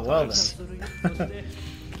 Oh, Love well Moose. then.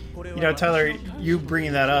 You know, Tyler, you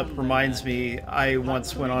bringing that up reminds me, I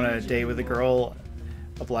once went on a date with a girl,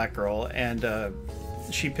 a black girl, and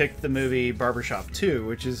she picked the movie Barbershop 2,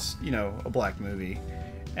 which is, you know, a black movie.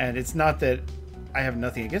 And it's not that I have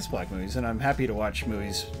nothing against black movies, and I'm happy to watch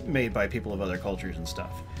movies made by people of other cultures and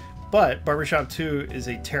stuff. But Barbershop 2 is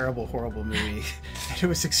a terrible, horrible movie. It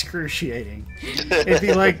was excruciating. It'd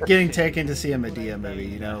be like getting taken to see a Medea movie,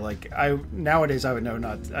 you know? Like, nowadays I would know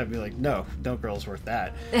not... I'd be like, no girl's worth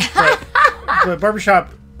that. But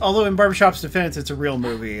Barbershop... Although in Barbershop's defense, it's a real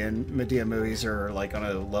movie, and Medea movies are like on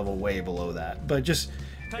a level way below that. But just,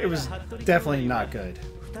 it was definitely not good.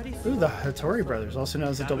 Ooh, the Hattori brothers, also known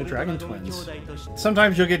as the Double Dragon Twins.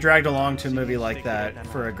 Sometimes you'll get dragged along to a movie like that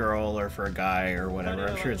for a girl or for a guy or whatever.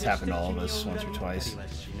 I'm sure it's happened to all of us once or twice.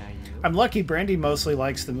 I'm lucky Brandy mostly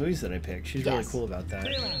likes the movies that I pick. She's really cool about that.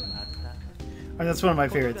 And that's one of my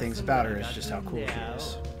favorite things about her, is just how cool she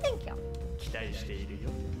is. Thank you.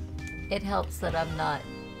 It helps that I'm not...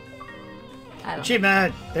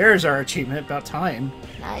 Achievement! There's our achievement. About time.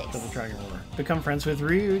 Nice. Double Dragon War. Become friends with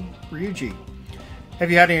Ryuji.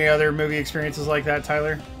 Have you had any other movie experiences like that,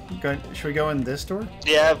 Tyler? Should we go in this door?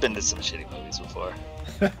 Yeah, I've been to some shitty movies before.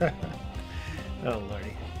 Oh,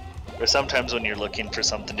 lordy. Or sometimes when you're looking for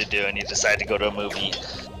something to do and you decide to go to a movie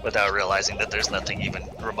without realizing that there's nothing even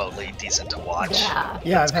remotely decent to watch.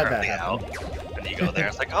 Yeah, I've had that happen. Out. And you go there,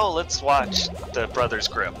 it's like, oh, let's watch The Brothers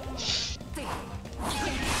Grimm.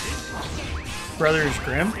 Brothers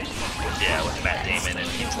Grimm? Yeah, with Matt Damon and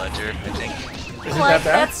Heath Ledger, I think. Isn't that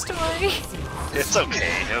bad? that story. It's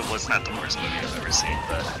okay. It was not the worst movie I've ever seen,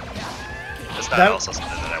 but it's not also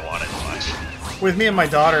something that I wanted to watch. With me and my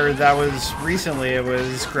daughter, that was recently, it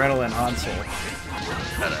was Gretel and Hansel.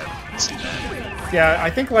 But I haven't seen that. Yeah, I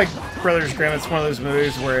think like Brothers Grimm, it's one of those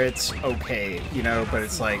movies where it's okay, you know, but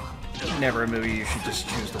it's like never a movie you should just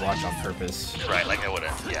choose to watch on purpose. Right, like I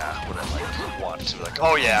wouldn't like want to like,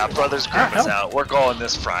 oh yeah, Brothers Grimm is out. We're going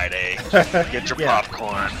this Friday. Get your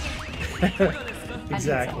popcorn.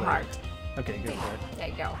 Exactly. Okay, good for it. There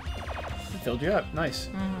you go. Filled you up. Nice.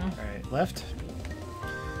 Alright, left.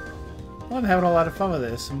 Well, I'm having a lot of fun with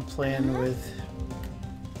this. I'm playing with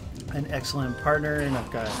an excellent partner, and I've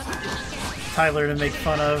got Tyler to make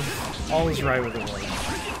fun of. Always right with the world.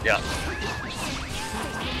 Yeah.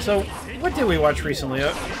 So, what did we watch recently?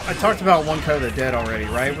 I talked about One Cut of the Dead already,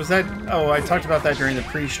 right? Was that... Oh, I talked about that during the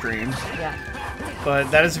pre-stream. Yeah.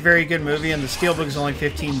 But that is a very good movie, and the Steelbook is only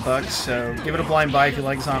 $15, so give it a blind buy if you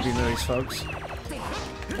like zombie movies, folks.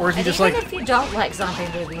 Or if you just like... if you don't like zombie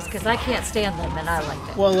movies, because I can't stand them, and I like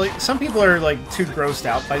them. Well, like, some people are like too grossed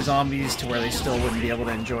out by zombies to where they still wouldn't be able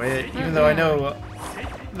to enjoy it, even though I know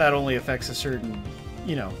that only affects a certain,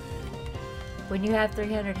 you know... When you have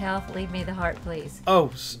 300 health, leave me the heart, please.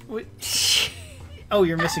 Oh, oh,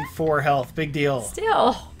 you're missing 4 health. Big deal.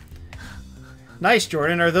 Still. Nice,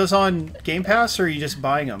 Jordan. Are those on Game Pass, or are you just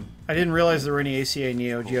buying them? I didn't realize there were any ACA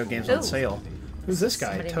Neo Geo games on sale. Who's this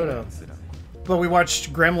guy? Toto. Well, we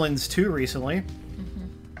watched Gremlins 2 recently.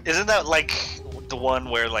 Isn't that like the one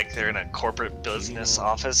where like they're in a corporate business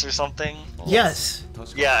office or something? Yes.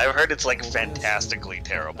 Yeah, I've heard it's like fantastically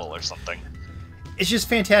terrible or something. It's just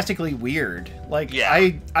fantastically weird. Like,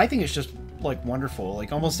 I think it's just like wonderful.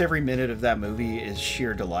 Like, almost every minute of that movie is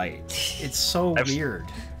sheer delight. It's so weird.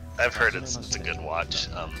 I've heard it's a good watch.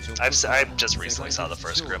 I just recently saw the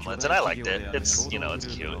first Gremlins and I liked it. It's, you know, it's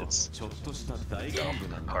cute. It's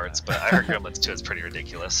parts, but I heard Gremlins 2 is pretty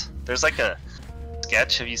ridiculous. There's like a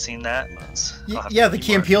sketch. Have you seen that? Yeah, the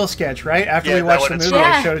Key and Peele sketch, right? After we watched the movie,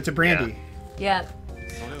 I showed it to Brandy. Yeah.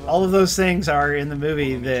 All of those things are in the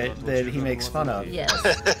movie that he makes fun of. Yes.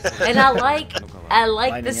 And I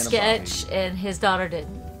like the sketch, and his daughter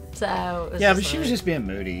didn't. So yeah, but she was just being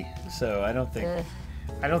moody. So I don't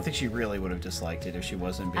think she really would have disliked it if she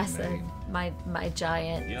wasn't being moody. My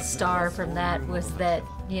giant star from that was that,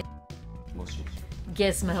 you know,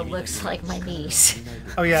 Gizmo looks like my niece.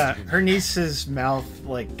 Oh yeah, her niece's mouth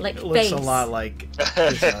like looks face. A lot like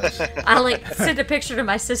Gizmo's. I like sent a picture to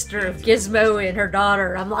my sister of Gizmo and her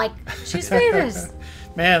daughter. I'm like, she's famous.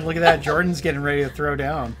 Man, look at that! Jordan's getting ready to throw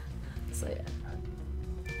down. So yeah.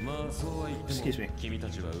 Excuse me.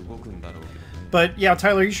 But yeah,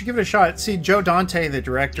 Tyler, you should give it a shot. See, Joe Dante, the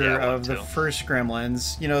director of the first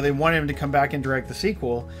Gremlins, you know, they wanted him to come back and direct the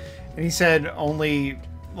sequel, and he said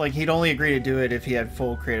he'd only agree to do it if he had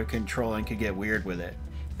full creative control and could get weird with it.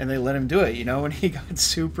 And they let him do it, you know, and he got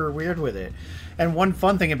super weird with it. And one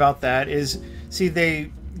fun thing about that is, see, they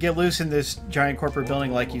get loose in this giant corporate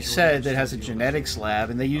building, like you said, that has a genetics lab,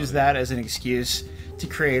 and they use that as an excuse to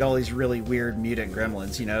create all these really weird mutant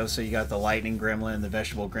gremlins, you know? So you got the lightning gremlin, the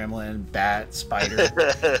vegetable gremlin, bat, spider.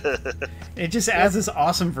 It just adds this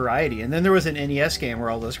awesome variety. And then there was an NES game where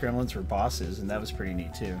all those gremlins were bosses, and that was pretty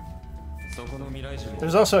neat, too.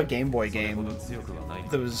 There's also a Game Boy game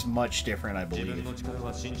that was much different, I believe.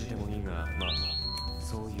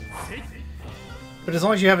 But as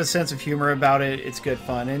long as you have a sense of humor about it, it's good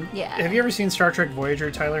fun. And Yeah. have you ever seen Star Trek Voyager,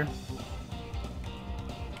 Tyler?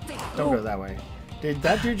 Don't go that way. Did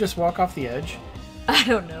that dude just walk off the edge? I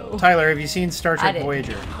don't know. Tyler, have you seen Star I Trek didn't.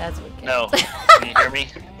 Voyager? That's what No. Can you hear me?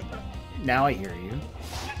 Now I hear you.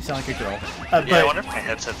 You sound like a girl. Yeah, but, I wonder if my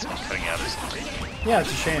headset's been cutting out or something. yeah,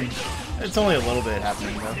 it's a shame. It's only a little bit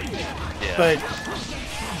happening, though. Yeah. But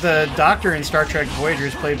the Doctor in Star Trek Voyager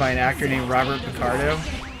is played by an actor named Robert Picardo.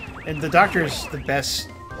 And the Doctor is the best,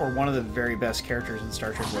 or one of the very best characters in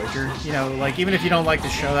Star Trek Voyager. You know, like, even if you don't like the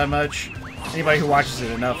show that much, anybody who watches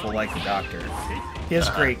it enough will like the Doctor. He has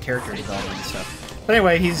great character development and stuff. But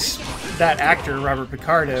anyway, that actor, Robert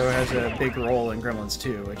Picardo, has a big role in Gremlins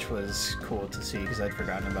 2, which was cool to see, because I'd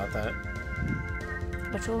forgotten about that.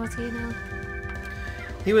 Which one was he now?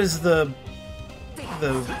 He was the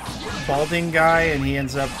balding guy, and he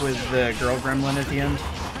ends up with the girl gremlin at the end.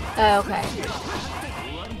 Oh, okay.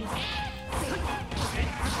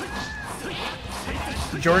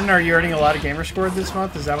 Jordan, are you earning a lot of gamer score this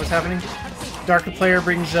month? Is that what's happening? Darker Player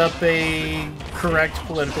brings up a correct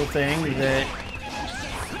political thing that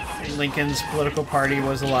Lincoln's political party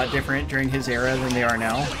was a lot different during his era than they are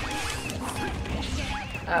now.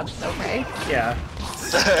 Okay. Yeah.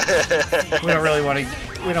 We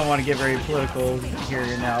don't want to get very political here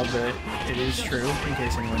and now, but it is true, in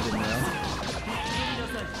case anyone didn't know.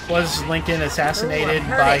 Was Lincoln assassinated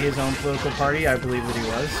by his own political party? I believe that he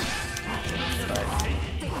was. But...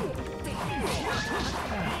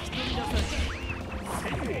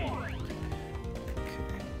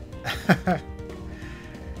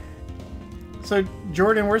 So,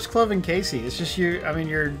 Jordan, where's Clove and Casey? It's just you. I mean,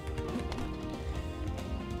 you're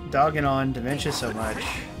dogging on Dementia so much.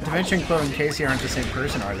 Dementia and Clove and Casey aren't the same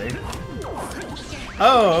person, are they?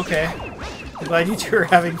 Oh, okay. I'm glad you two are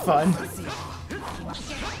having fun.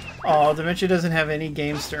 Oh, Dementia doesn't have any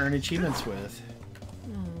games to earn achievements with.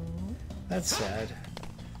 That's sad.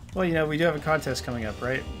 Well, you know, we do have a contest coming up,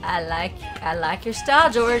 right? I like your style,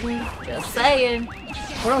 Jordan. Just saying.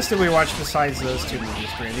 What else did we watch besides those two movies,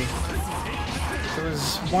 Brandy? There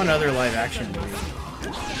was one other live-action movie.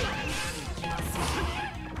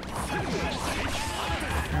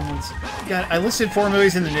 God, I listed 4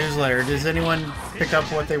 movies in the newsletter. Does anyone pick up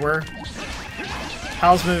what they were?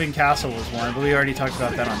 Howl's Moving Castle was one, but we already talked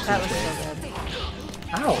about that on Tuesday.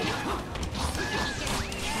 That was so good.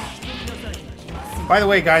 Ow! By the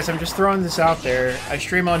way, guys, I'm just throwing this out there. I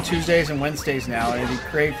stream on Tuesdays and Wednesdays now, and it'd be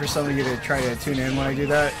great for some of you to try to tune in when I do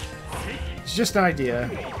that. It's just an idea,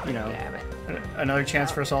 you know. Another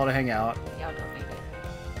chance for us all to hang out. Y'all don't need it.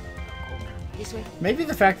 This way. Maybe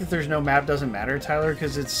the fact that there's no map doesn't matter, Tyler,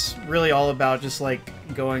 because it's really all about just like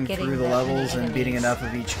going through the levels and beating enough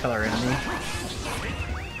of each color enemy.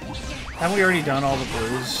 Haven't we already done all the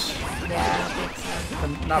blues? Yeah, I think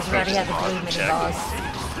so. Not We already had the blue mini boss.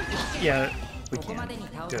 Yeah, we can.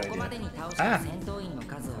 Good idea. Ah.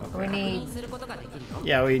 We need.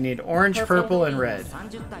 Yeah, we need orange, purple, and red.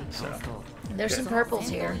 So. There's some purples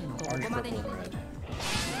here. Orange, purple, and red.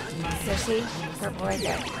 So see, purple right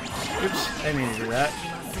there. Oops, I didn't mean to do that.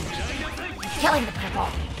 Killing the purple.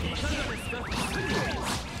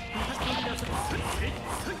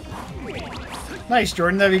 Nice,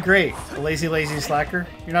 Jordan. That'd be great. A lazy slacker.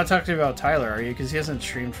 You're not talking about Tyler, are you? Because he hasn't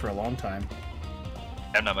streamed for a long time.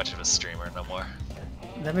 I'm not much of a streamer no more.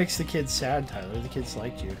 That makes the kids sad, Tyler. The kids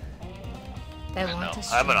liked you. They I want know. to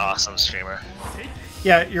stream. I'm an awesome streamer.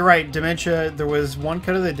 Yeah, you're right. Dementia. There was one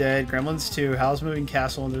Cut of the Dead, Gremlins 2, Howl's Moving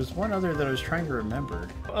Castle, and there's one other that I was trying to remember.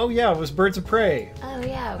 Oh yeah, it was Birds of Prey. Oh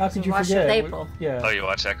yeah. How could you watched forget? it with April. Yeah. Oh, you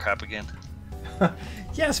watch that crap again?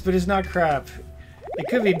 Yes, but it's not crap. It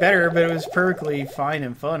could be better, but it was perfectly fine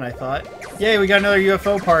and fun, I thought. Yay, we got another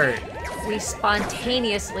UFO part. We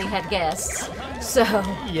spontaneously had guests, so.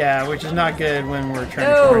 Yeah, which is not good when we're trying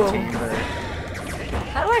No. to quarantine, but...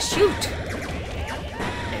 How do I shoot?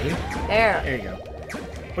 Hey, There. there you go.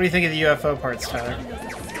 What do you think of the UFO parts, Tyler?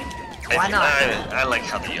 Why not? I like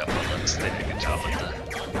how the UFO looks. They did a good job with the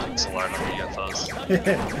pixel art on the UFOs.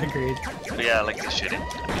 Agreed. But yeah, I like the shooting.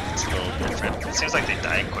 I mean, it's a little different. It seems like they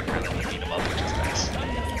die quicker than we beat them up, which is nice.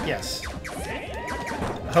 Yes.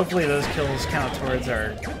 Hopefully those kills count towards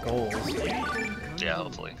our goals. Yeah,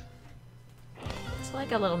 hopefully. It's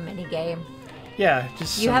like a little mini game. Yeah,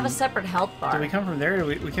 just You have a separate health bar. Did we come from there? Or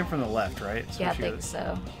we came from the left, right? So Yeah, I we should- think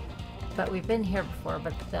so. But we've been here before,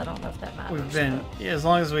 but I don't know if that matters. We've been, yeah, as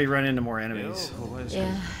long as we run into more enemies.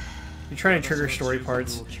 Yeah. You're trying to trigger story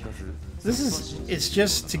parts. It's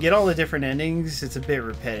just, to get all the different endings, it's a bit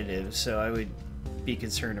repetitive, so I would be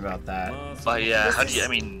concerned about that. But yeah, how do you, I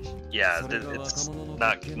mean, yeah, it's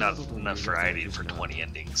not enough variety for 20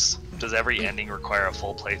 endings. Does every ending require a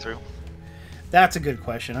full playthrough? That's a good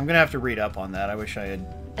question. I'm gonna have to read up on that. I wish I had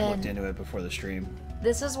looked into it before the stream.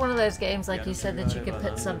 This is one of those games, like you said, that you could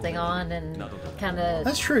put something on and kind of...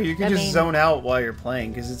 That's true. You can just zone out while you're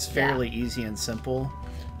playing, because it's fairly easy and simple.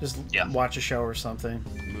 Just watch a show or something.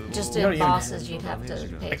 Just in bosses, you'd have to pay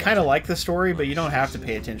attention. I kind of like the story, but you don't have to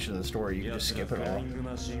pay attention to the story. You can just skip it all.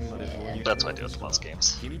 That's what I do with most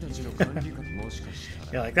games.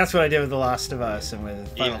 Yeah, like that's what I did with The Last of Us and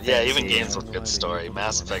with Final Fantasy. Even games with good story.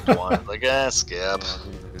 Mass Effect 1, like, skip.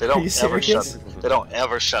 They don't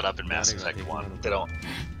ever shut up in Mass Effect 1. They don't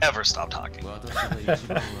ever stop talking.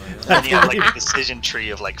 And you have like a decision tree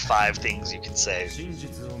of like 5 things you can say.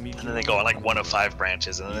 And then they go on like 1 of 5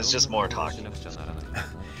 branches, and then it's just more talking.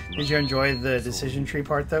 Did you enjoy the decision tree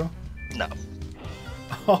part though? No.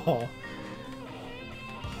 Oh.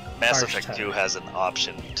 Mass Effect 2 has an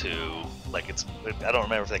option to, like, I don't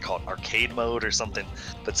remember if they call it arcade mode or something,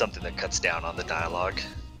 but something that cuts down on the dialogue.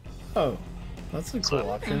 Oh, that's a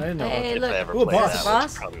cool option. I didn't know. If I ever play that, which I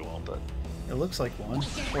probably won't, but... It looks like one.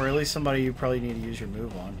 Or at least somebody you probably need to use your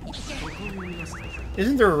move on.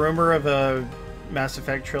 Isn't there a rumor of a Mass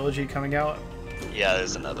Effect trilogy coming out? Yeah,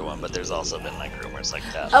 there's another one, but there's also been like rumors like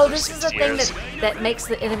that. Oh, this is the thing that makes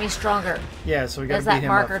the enemy stronger. Yeah, so we gotta beat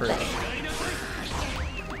him up first.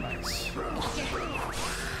 Thing. Nice.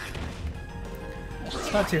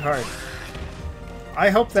 It's not too hard. I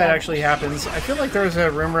hope that actually happens. I feel like there was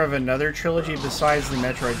a rumor of another trilogy besides the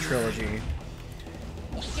Metroid trilogy.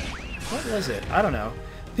 What was it? I don't know.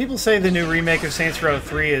 People say the new remake of Saints Row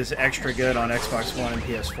 3 is extra good on Xbox One and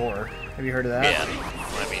PS4. Have you heard of that? Yeah,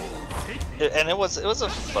 I mean, and it was a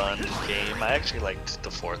fun game. I actually liked the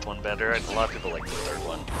 4th one better. A lot of people like the 3rd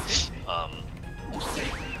one.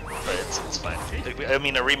 But it's fine. I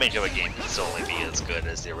mean, a remake of a game can still only be as good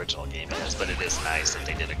as the original game is, but it is nice that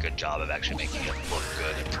they did a good job of actually making it look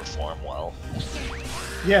good and perform well.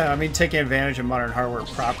 Yeah, I mean, taking advantage of modern hardware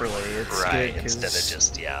properly. It's right, good instead of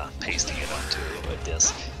just, pasting it onto a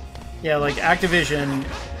disc. Yeah, like Activision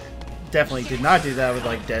definitely did not do that with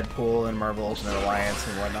like Deadpool and Marvel Ultimate Alliance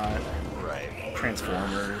and whatnot. Right.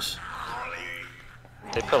 Transformers.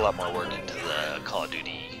 They put a lot more work into the Call of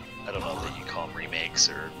Duty. I don't know if you call them remakes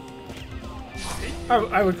or...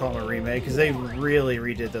 I would call them a remake, because they really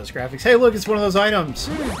redid those graphics. Hey, look, it's one of those items!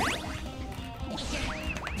 You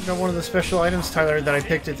got one of the special items, Tyler, that I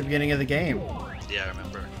picked at the beginning of the game. Yeah, I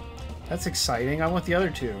remember. That's exciting. I want the other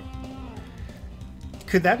two.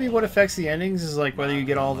 Could that be what affects the endings, is like whether you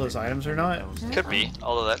get all those items or not? Could be,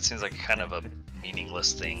 although that seems like kind of a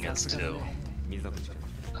meaningless thing as to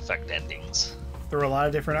affect endings. There were a lot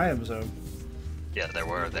of different items, though. Yeah, there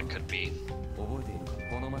were. That could be. What?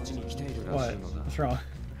 What's wrong?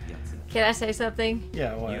 Can I say something?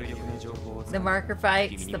 Yeah, what? The marker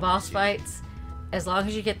fights, the boss fights, as long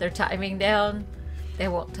as you get their timing down, they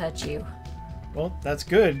won't touch you. Well, that's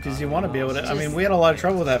good, because you want to be able to... I mean, we had a lot of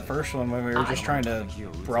trouble with that first one when we were just trying to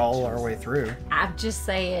brawl our way through. I'm just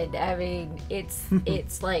saying, I mean,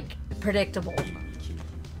 it's like predictable.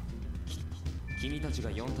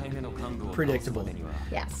 Predictable.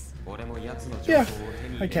 Yes. Yeah,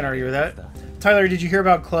 I can't argue with that. Tyler, did you hear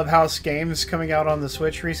about Clubhouse games coming out on the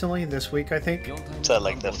Switch recently? This week, I think? Is that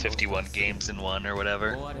like the 51 games in one or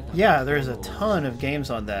whatever? Yeah, there's a ton of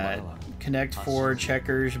games on that. Connect 4,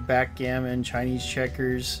 checkers, backgammon, Chinese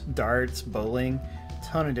checkers, darts, bowling.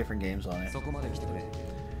 Ton of different games on it.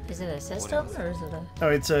 Is it a system or is it a... Oh,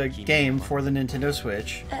 it's a game for the Nintendo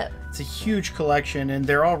Switch. Oh. It's a huge collection, and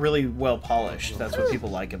they're all really well polished. That's what people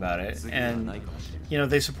like about it. And, you know,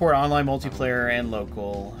 they support online multiplayer and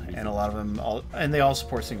local, and a lot of them, and they all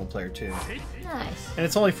support single player too. Nice. And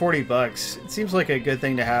it's only $40. It seems like a good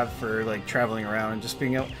thing to have for like traveling around and just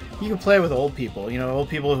being able. You can play with old people. You know, old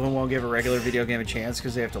people who won't give a regular video game a chance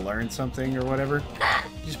because they have to learn something or whatever.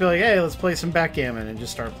 Just be like, hey, let's play some backgammon, and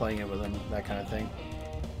just start playing it with them. That kind of thing.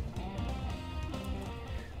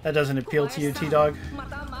 That doesn't appeal to you, T-Dog?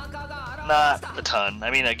 Not a ton. I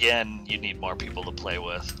mean, again, you need more people to play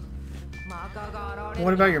with.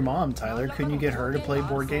 What about your mom, Tyler? Couldn't you get her to play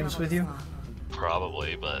board games with you?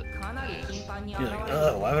 Probably, but... You're like,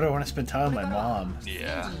 ugh, why would I want to spend time with my mom?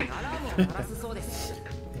 Yeah.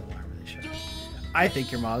 I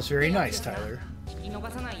think your mom's very nice, Tyler.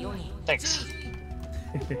 Thanks.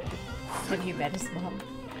 Have you met his mom?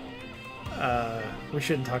 We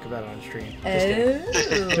shouldn't talk about it on stream.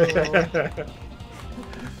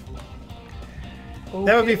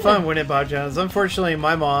 That would be fun, wouldn't it, Bob Jones? Unfortunately,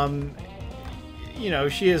 my mom, you know,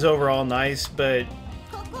 she is overall nice, but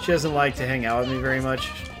she doesn't like to hang out with me very much,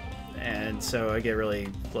 and so I get really,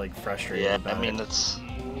 like, frustrated about it. I mean, it's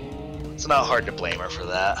not hard to blame her for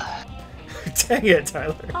that. Dang it,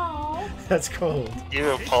 Tyler. Aww. That's cold.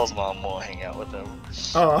 Even Paul's mom won't hang out with him.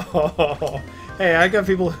 Oh, hey, I got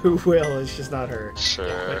people who will. It's just not her.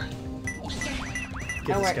 Sure.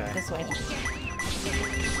 Get this guy. This way.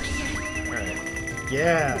 Alright.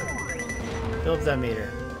 Yeah. Fill up that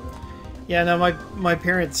meter. Yeah, no, my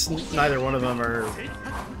parents, neither one of them are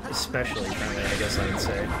especially friendly, I guess I would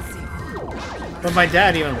say. But my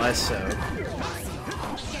dad even less so.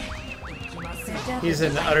 He's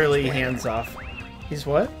an utterly hands-off. He's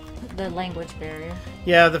what? The language barrier.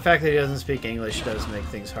 Yeah, the fact that he doesn't speak English does make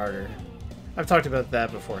things harder. I've talked about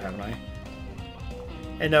that before, haven't I?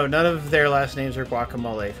 And no, none of their last names are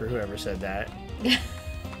guacamole, for whoever said that.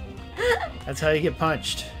 That's how you get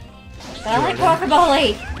punched. But I like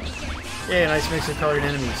guacamole! Yeah, nice mix of colored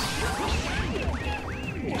enemies.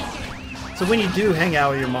 So when you do hang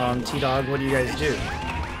out with your mom, T-Dog, what do you guys do?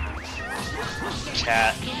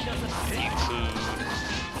 Chat. Eat food.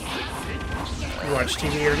 You watch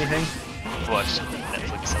TV or anything? Watch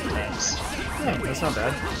Netflix sometimes. Oh, that's not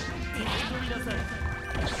bad.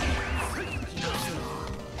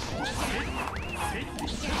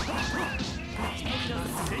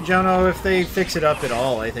 Jono, if they fix it up at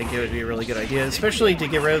all, I think it would be a really good idea, especially to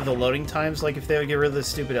get rid of the loading times, like if they would get rid of the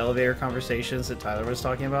stupid elevator conversations that Tyler was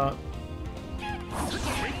talking about.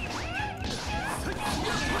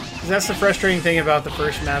 Because that's the frustrating thing about the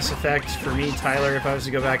first Mass Effect for me, Tyler, if I was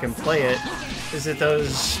to go back and play it, is that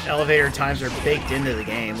those elevator times are baked into the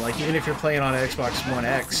game. Like, even if you're playing on Xbox One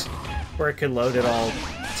X, where it could load it all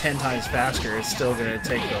 10 times faster, it's still going to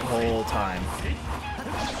take the whole time.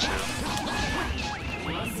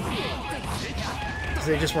 Because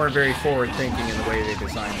they just weren't very forward-thinking in the way they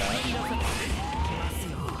designed that.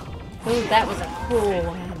 Ooh, that was a cool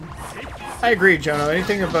one. I agree, Jono.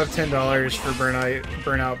 Anything above $10 for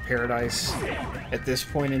Burnout Paradise at this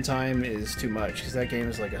point in time is too much, because that game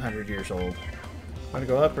is like 100 years old. Want to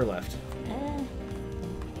go up or left?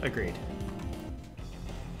 Agreed.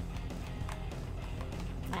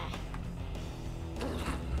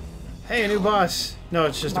 Hey, a new boss! No,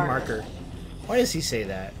 it's just a marker. Why does he say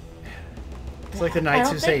that? It's like the knights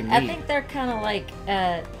who say me. I think they're kind of like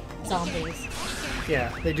zombies.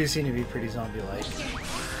 Yeah, they do seem to be pretty zombie-like.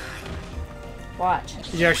 Watch.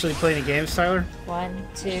 Did you actually play any games, Tyler? 1,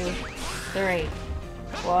 2, 3.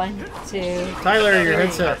 1, 2. Tyler, your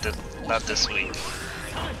headset. Not this week.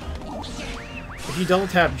 If you double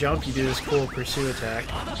tap jump, you do this cool pursue attack.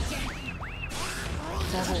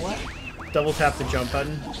 Double what? Double tap the jump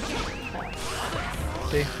button. Oh.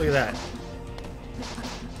 See? Look at that.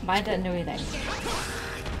 Mine doesn't do anything.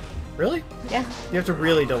 Really? Yeah. You have to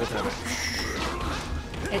really double tap it.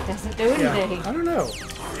 It doesn't do anything. Yeah. I don't know.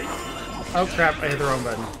 Oh crap, I hit the wrong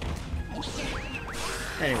button.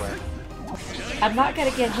 Anyway. I'm not gonna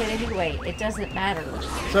get hit anyway. It doesn't matter.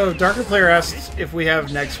 So, Darker Player asks if we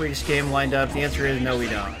have next week's game lined up. The answer is no, we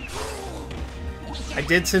don't. I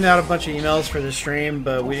did send out a bunch of emails for the stream,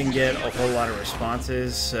 but we didn't get a whole lot of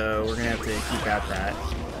responses, so we're gonna have to keep at that.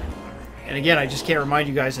 And again, I just can't remind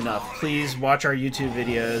you guys enough. Please watch our YouTube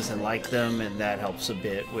videos and like them, and that helps a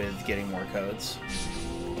bit with getting more codes.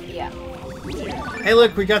 Yeah. Hey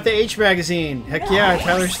look, we got the H magazine! Heck yeah,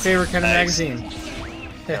 Tyler's favorite kind of magazine.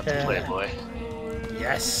 Playboy.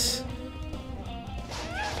 Yes!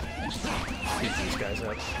 Beat these guys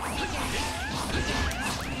up.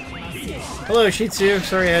 Hello, Shitsu.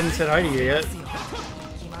 Sorry I hadn't said hi to you yet.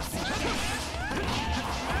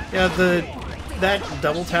 Yeah, that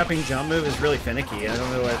double tapping jump move is really finicky. I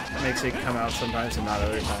don't know what makes it come out sometimes and not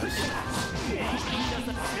other times.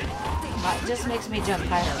 It just makes me jump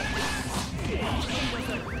higher.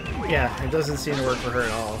 Yeah, it doesn't seem to work for her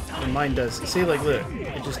at all. And mine does. See, like, look,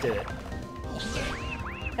 it just did it.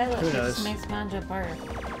 Hey, look, Who it knows? just makes mine jump higher.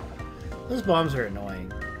 Those bombs are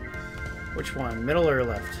annoying. Which one? Middle or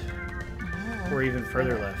left? Oh, Or even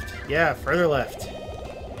further left? Yeah, further left.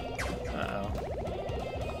 Uh-oh.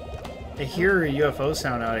 I hear a UFO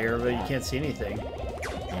sound out here, but you can't see anything.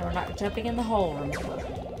 And we're not jumping in the hole, remember?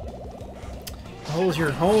 The hole's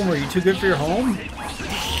your home. Are you too good for your home?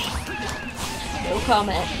 No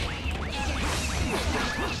comment.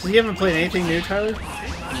 So you haven't played anything new, Tyler?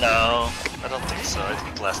 No, I don't think so. I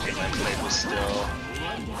think the last game I played was still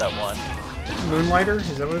that one. Moonlighter?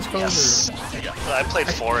 Is that what it's called? Yes. Yeah. I played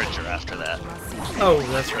Forager after that. Oh,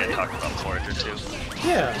 that's I right. talked about Forager too.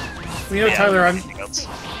 Yeah. Well, you know, Yeah, Tyler, else.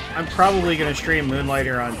 I'm probably going to stream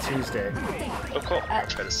Moonlighter on Tuesday. Oh, cool. I'll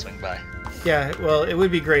try to swing by. Yeah, well, it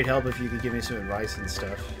would be great help if you could give me some advice and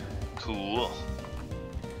stuff. Cool.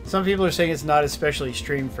 Some people are saying it's not especially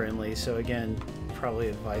stream-friendly, so again, probably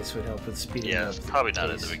advice would help with speeding Yeah, up. probably not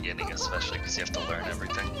at pace. the beginning, especially because you have to learn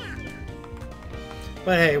everything.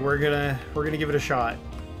 But hey, we're gonna give it a shot.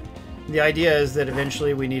 The idea is that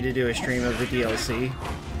eventually we need to do a stream of the DLC.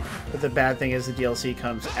 But the bad thing is the DLC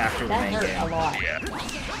comes after the main game. A lot. Yeah.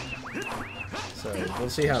 So we'll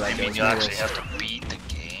see how that You mean goes. you actually have to beat the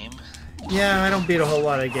game? Yeah, I don't beat a whole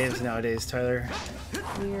lot of games nowadays, Tyler.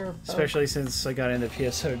 We're Especially since I got into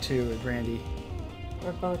PSO2 with Brandy.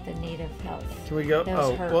 We're both in need of help. Can we go? Those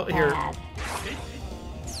Oh, hurt well, here. bad.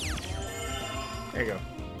 There you go.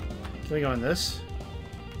 Can we go on this?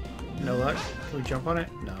 No luck? Can we jump on it?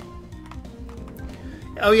 No.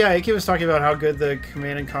 Oh yeah, Ike was talking about how good the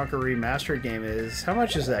Command & Conquer Remastered game is. How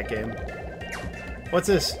much is that game? What's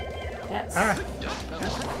this? That's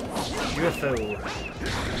UFO.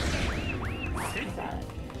 got it.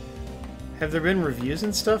 Have there been reviews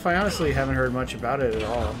and stuff? I honestly haven't heard much about it at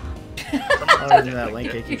all. Other than that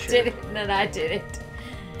link Ike You shared. did it, and then I did it.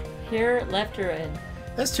 Here, left or in.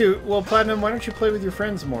 That's too. Well, Platinum, why don't you play with your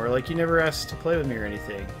friends more? Like, you never asked to play with me or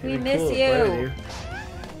anything. It'd We be miss cool to play with you.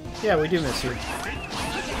 Yeah, we do miss you.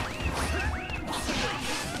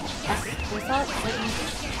 We saw it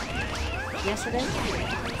yesterday.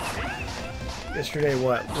 Yesterday,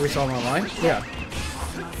 what? We saw him online? Yeah.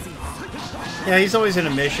 Yeah, he's always in a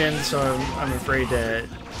mission, so I'm afraid to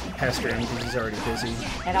pester him because he's already busy.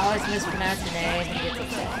 And I always mispronounce your name and gets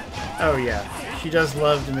upset. Oh, yeah. She does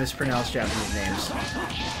love to mispronounce Japanese names.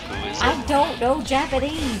 Who is it? I don't know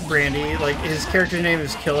Japanese. Brandy, like, his character name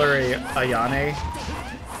is Killer Ayane.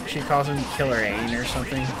 She calls him Killer Ain or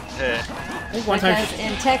something. Eh, I think one time Because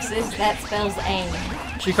in Texas, that spells aim.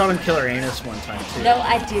 she called him Killer Anus one time, too. No,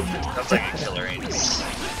 I did not. sounds like a killer anus.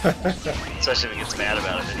 Especially if he gets mad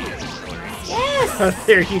about it, then he has a killer anus. Yes!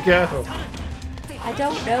 There you go. I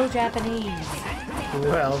don't know Japanese.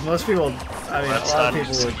 Well, most people, I mean, That's a lot not of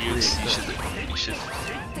an people would excuse. agree. You should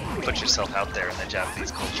put yourself out there in the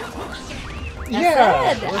Japanese culture more.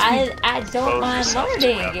 Yeah, I said, most I don't mind yourself to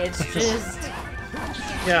learning. them. It's just...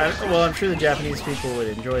 Yeah, well, I'm sure the Japanese people would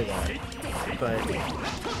enjoy that, but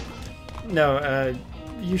no,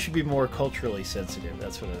 you should be more culturally sensitive.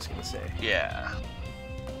 That's what I was gonna say. Yeah.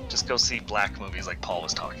 Just go see black movies like Paul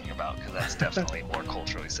was talking about, because that's definitely more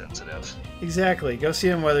culturally sensitive. Exactly. Go see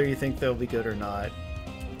them whether you think they'll be good or not,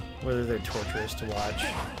 whether they're torturous to watch.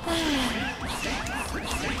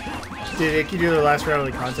 Did Icky do the last round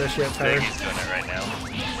of the contest yet, I Tyler? think he's doing it right now.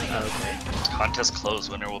 Okay. Contest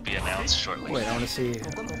closed. Winner will be announced shortly. Wait, I want to see.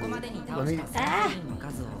 Let me. Ah!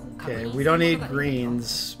 Okay, we don't need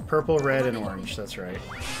greens. Purple, red, and orange. That's right.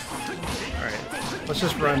 All right. Let's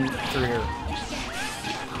just run through here.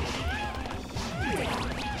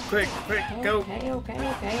 Quick, quick, go! Okay.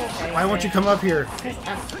 Why won't you come up here? Because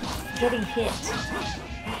I'm getting hit.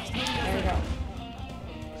 There we go.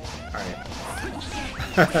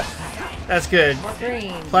 Alright. That's good. More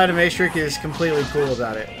green. Platomastric is completely cool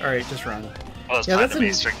about it. Alright, just run. Oh, it's Yeah, that's Platinum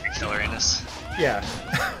an- strict killer anus. Yeah.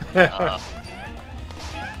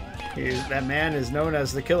 That man is known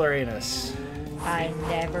as the Killer Anus. I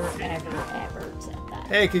never, ever said that.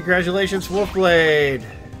 Hey, congratulations, Wolfblade!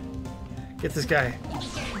 Get this guy.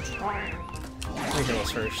 Let me kill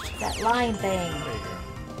us first. That line thing. There you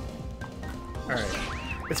go. Alright.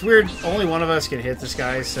 It's weird, only one of us can hit this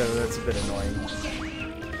guy, so that's a bit annoying.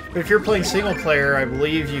 But if you're playing single player, I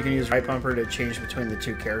believe you can use right bumper to change between the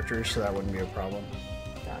two characters, so that wouldn't be a problem.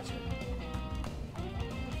 Gotcha.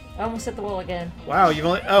 I almost hit the wall again. Wow, you've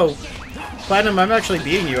only... Oh! Platinum, I'm actually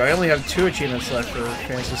beating you. I only have 2 achievements left for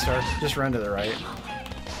Fantasy Star. Just run to the right.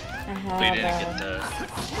 I We didn't have, get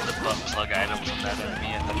the butt plug item from that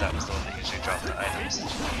enemy. I thought that was the one that usually dropped the items.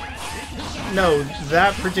 No,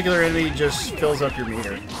 that particular enemy just fills up your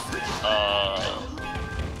meter,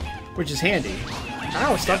 which is handy.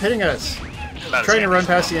 Ow, stop hitting us! Not as Trying to handy run as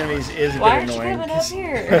past the well. enemies is a why bit aren't you annoying. coming up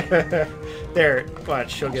here? There,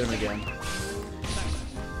 watch, she'll get him again.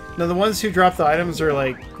 No, the ones who drop the items are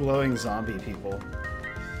like glowing zombie people.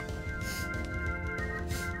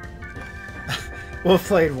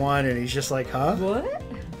 Wolfblade won, and he's just like, huh? What?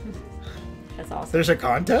 That's awesome. There's a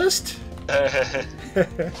contest?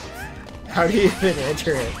 How do you even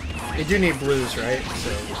enter it? We do need blues, right?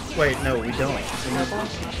 So, wait, no, we don't.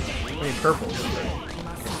 We need purples.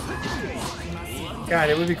 God,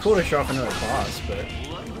 it would be cool to show off another boss, but...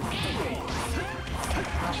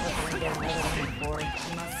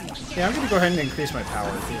 Yeah, I'm gonna go ahead and increase my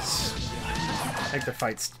power, because I think the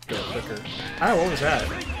fights go quicker. Ah, what was that?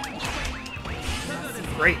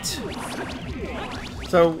 Great!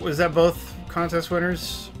 So, was that both contest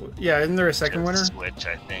winners? Yeah, isn't there a second winner? Switch,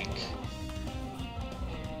 I think.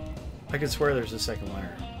 I could swear there's a second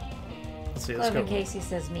winner. Let's see, let's Love go. in case he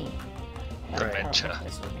says me. Right. Dementia.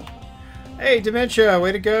 This was me. Hey, Dementia,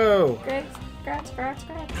 way to go! Great. Congrats.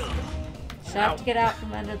 She'll have to get out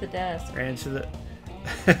from under the desk. Ran into the...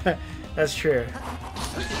 That's true.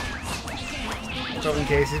 In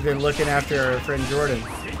case he's been looking after our friend Jordan.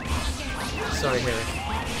 Sorry, Harry.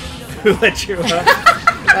 Who let you up?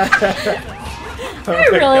 I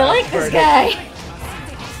really like this guy.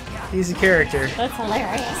 He's a character. That's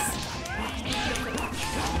hilarious.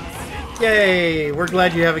 Yay! We're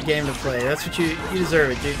glad you have a game to play. That's what you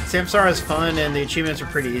deserve it, dude. Samsara is fun, and the achievements are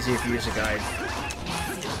pretty easy if you use a guide.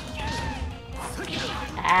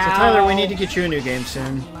 Ow. So Tyler, we need to get you a new game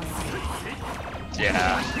soon.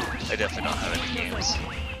 Yeah, I definitely don't have any games.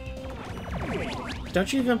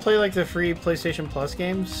 Don't you even play like the free PlayStation Plus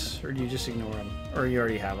games, or do you just ignore them, or you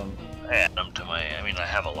already have them? I add them to my. I mean, I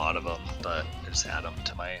have a lot of them, but I just add them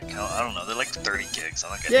to my account. I don't know. They're like 30 gigs.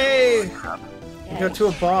 I'm not gonna. Yay! We got to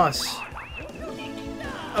a boss.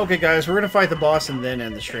 Okay, guys, we're gonna fight the boss and then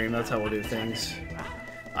end the stream. That's how we'll do things.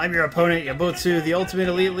 I'm your opponent, Yabutsu, the ultimate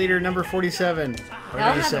elite leader, number 47.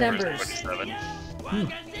 I'll have numbers. 47.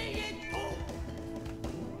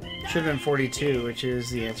 Should have been 42, which is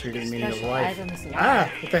the answer to the meaning of Special life. items and Ah,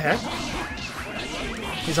 what the heck?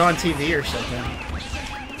 He's on TV or something.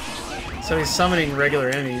 So he's summoning regular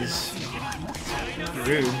enemies.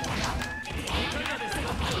 Rude.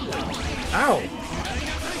 Ow!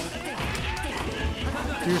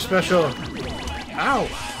 Do your special. Ow!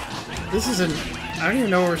 This isn't. I don't even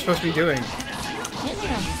know what we're supposed to be doing. Hit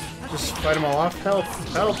him. Just fight them all off. Help!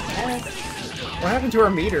 Help! Yes. What happened to our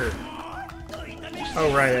meter? Oh,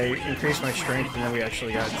 right, I increased my strength and then we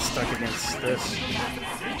actually got stuck against this.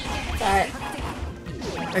 Alright.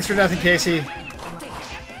 Thanks for nothing, Casey.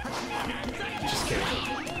 Just kidding.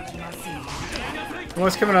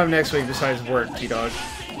 What's coming up next week besides work, T-Dog?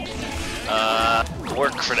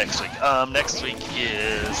 Work for next week. Next week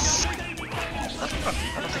is...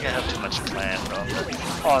 I don't think I have too much planned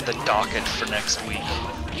on the docket for next week.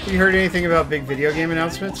 Have you heard anything about big video game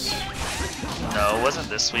announcements? No, it wasn't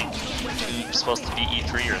this week. It's supposed to be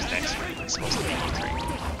E3 or is next week? It's supposed to be E3.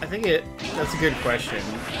 I think that's a good question.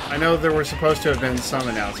 I know there were supposed to have been some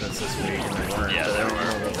announcements this week and there weren't. Yeah, but there I don't were.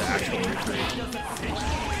 know about the actual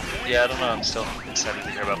E3. Yeah, I don't know. I'm still excited to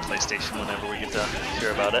hear about PlayStation whenever we get to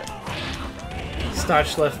hear about it.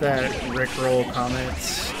 Stotch left that Rickroll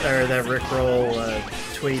comments, or that Rickroll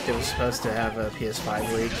tweet that was supposed to have a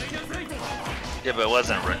PS5 leak. Yeah, but it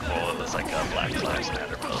wasn't Rickroll. It was like a Black Lives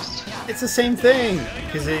Matter post. It's the same thing,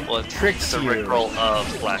 because it Well, tricks it's a you. Rickroll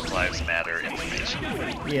of Black Lives Matter information.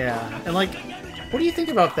 Yeah, and like, what do you think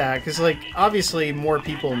about that? Because like, obviously more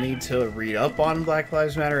people need to read up on Black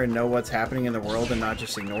Lives Matter and know what's happening in the world and not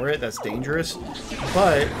just ignore it. That's dangerous.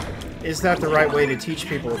 But is that the right way to teach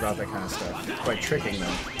people about that kind of stuff? By tricking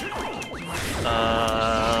them?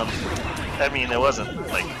 I mean, it wasn't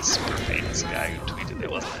like a super famous guy who tweeted it. It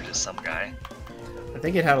wasn't just some guy. I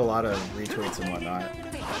think it had a lot of retweets and whatnot.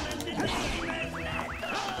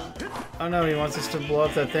 Oh no, he wants us to blow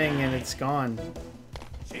up that thing and it's gone.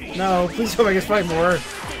 No, please don't make us fight more.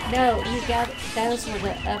 No, you got those were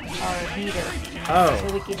the up our meter. Oh.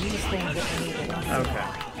 So we could use things if we needed them. Okay,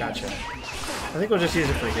 gotcha. I think we'll just use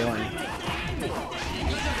it for healing.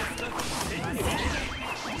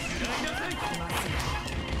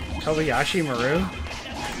 Kobayashi Maru?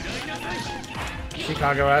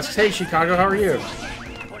 Chicago asks, hey Chicago, how are you?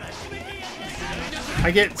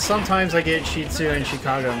 Sometimes I get Shih Tzu and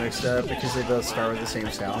Chicago mixed up because they both start with the same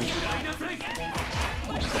sound.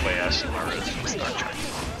 Kobayashi-Maru from Star Trek.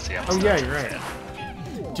 See, I'm a Oh Star yeah, Trek you're right. fan.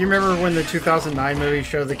 Do you remember when the 2009 movie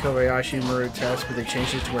showed the Kobayashi Maru test, but they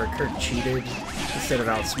changed it to where Kirk cheated instead of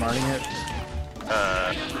outsmarting it?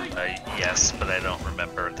 Yes, but I don't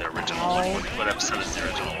remember the original one. What episode is the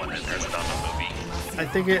original one? And there's it on the movie. I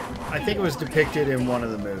think it was depicted in one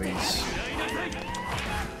of the movies.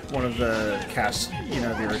 One of the cast,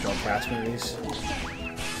 the original cast movies.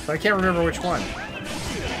 But I can't remember which one. I'll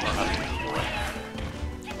have to Google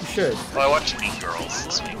it. You should. Well, I watched Mean Girls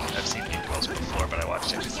this week. I've seen Mean Girls before, but I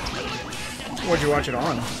watched it because it's funny. What'd you watch it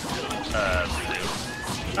on?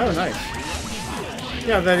 Hulu. Oh, nice.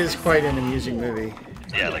 Yeah, that is quite an amusing movie.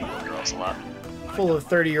 Yeah, I like Mean Girls a lot. Full of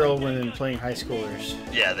 30-year-old women playing high schoolers.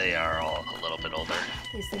 Yeah, they are all a little bit older.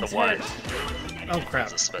 These The things one hurt. Oh, crap.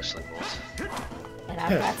 is especially old. And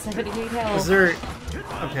I've got somebody need help. Is there...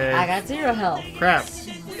 Okay. I got 0 health. Crap.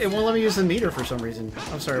 It won't let me use the meter for some reason.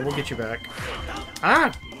 I'm sorry, we'll get you back.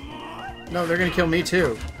 Ah! No, they're gonna kill me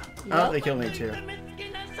too. Oh, Yep. they killed me too.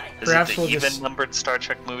 Is Perhaps it the we'll just- even-numbered Star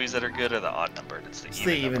Trek movies that are good, or the odd-numbered? It's the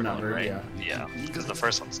even-numbered, one, right? yeah. Yeah, because the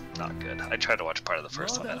first one's not good. I tried to watch part of the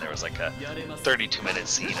first one, and there was like a 32-minute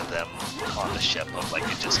scene of them on the ship of like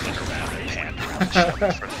it just went around and panned around the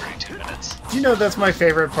ship for 32 minutes. You know that's my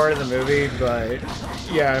favorite part of the movie, but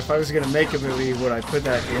yeah, if I was gonna make a movie, would I put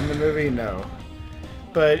that in the movie? No.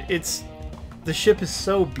 but the ship is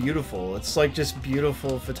so beautiful. It's like just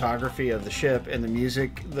beautiful photography of the ship, and the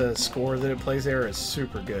music, the score that it plays there is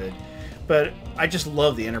super good. But I just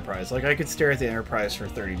love the Enterprise. Like, I could stare at the Enterprise for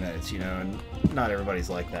 30 minutes, you know, and not everybody's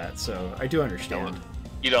like that, so I do understand.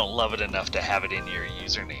 You don't love it enough to have it in your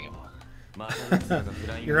username.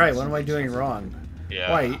 You're right, what am I doing wrong?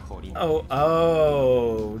 Yeah. Why?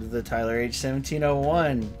 Oh, the Tyler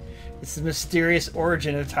H1701. It's the mysterious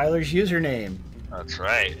origin of Tyler's username. That's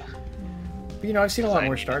right. But, you know, I've seen a lot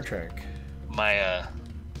more Star Trek. I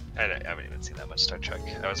haven't even seen that much Star Trek.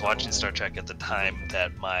 I was watching Star Trek at the time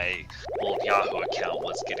that my old Yahoo account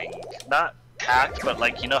was getting, not hacked, but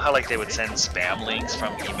like, you know how like they would send spam links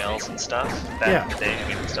from emails and stuff back in the day? I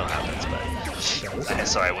mean, it still happens, but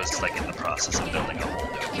so I was like in the process of building a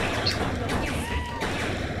whole new account.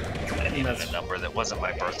 I needed a number that wasn't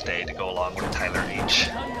my birthday to go along with Tyler H.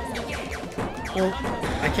 Well,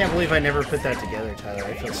 I can't believe I never put that together, Tyler.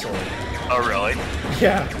 I feel silly. Oh, really?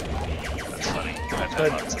 Yeah. That's funny. I've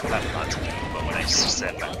had lots of people, but when I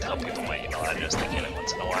said I tell people my email address, they get it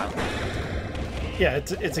once in a while. Yeah,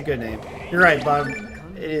 it's a good name. You're right, Bob.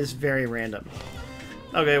 It is very random.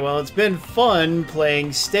 Okay, well, it's been fun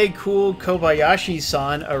playing Stay Cool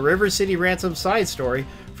Kobayashi-San, a River City Ransom side story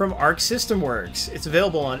from Arc System Works. It's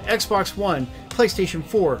available on Xbox One, PlayStation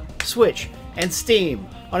 4, Switch, and Steam.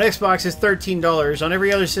 On Xbox, it's $13. On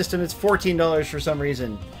every other system, it's $14 for some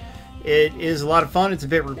reason. It is a lot of fun. It's a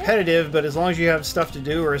bit repetitive, but as long as you have stuff to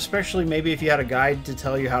do, or especially maybe if you had a guide to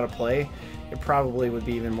tell you how to play, it probably would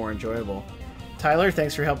be even more enjoyable. Tyler,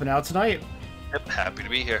 thanks for helping out tonight. Yep, happy to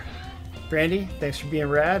be here. Brandy, thanks for being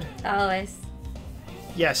rad. Always.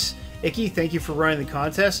 Yes. Icky, thank you for running the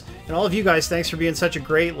contest. And all of you guys, thanks for being such a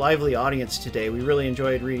great, lively audience today. We really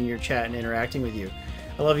enjoyed reading your chat and interacting with you.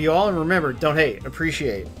 I love you all, and remember, don't hate,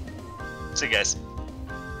 appreciate. See you guys.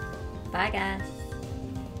 Bye, guys.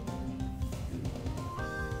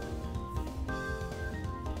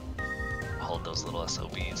 Hold those little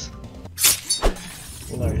SOBs.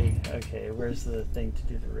 Lordy. Okay, where's the thing to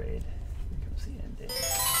do the raid? Here comes the ending.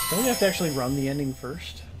 Don't we have to actually run the ending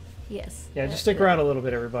first? Yes. Yeah, just stick around a little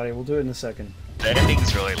bit, everybody. We'll do it in a second. The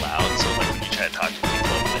ending's really loud, so like when you try to talk to people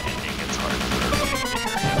over the ending, it's hard.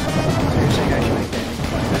 So you're saying I should make the ending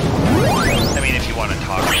quiet? I mean, if you want to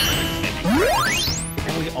talk over the ending credits.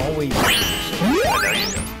 And we always do. I know you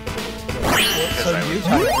do. So do you,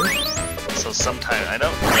 Tyler. So sometime, I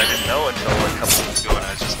didn't know until a couple months ago when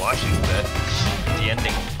I was just watching that the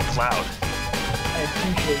ending was loud. I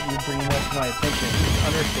appreciate you bringing that to my attention.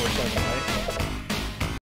 _7, right?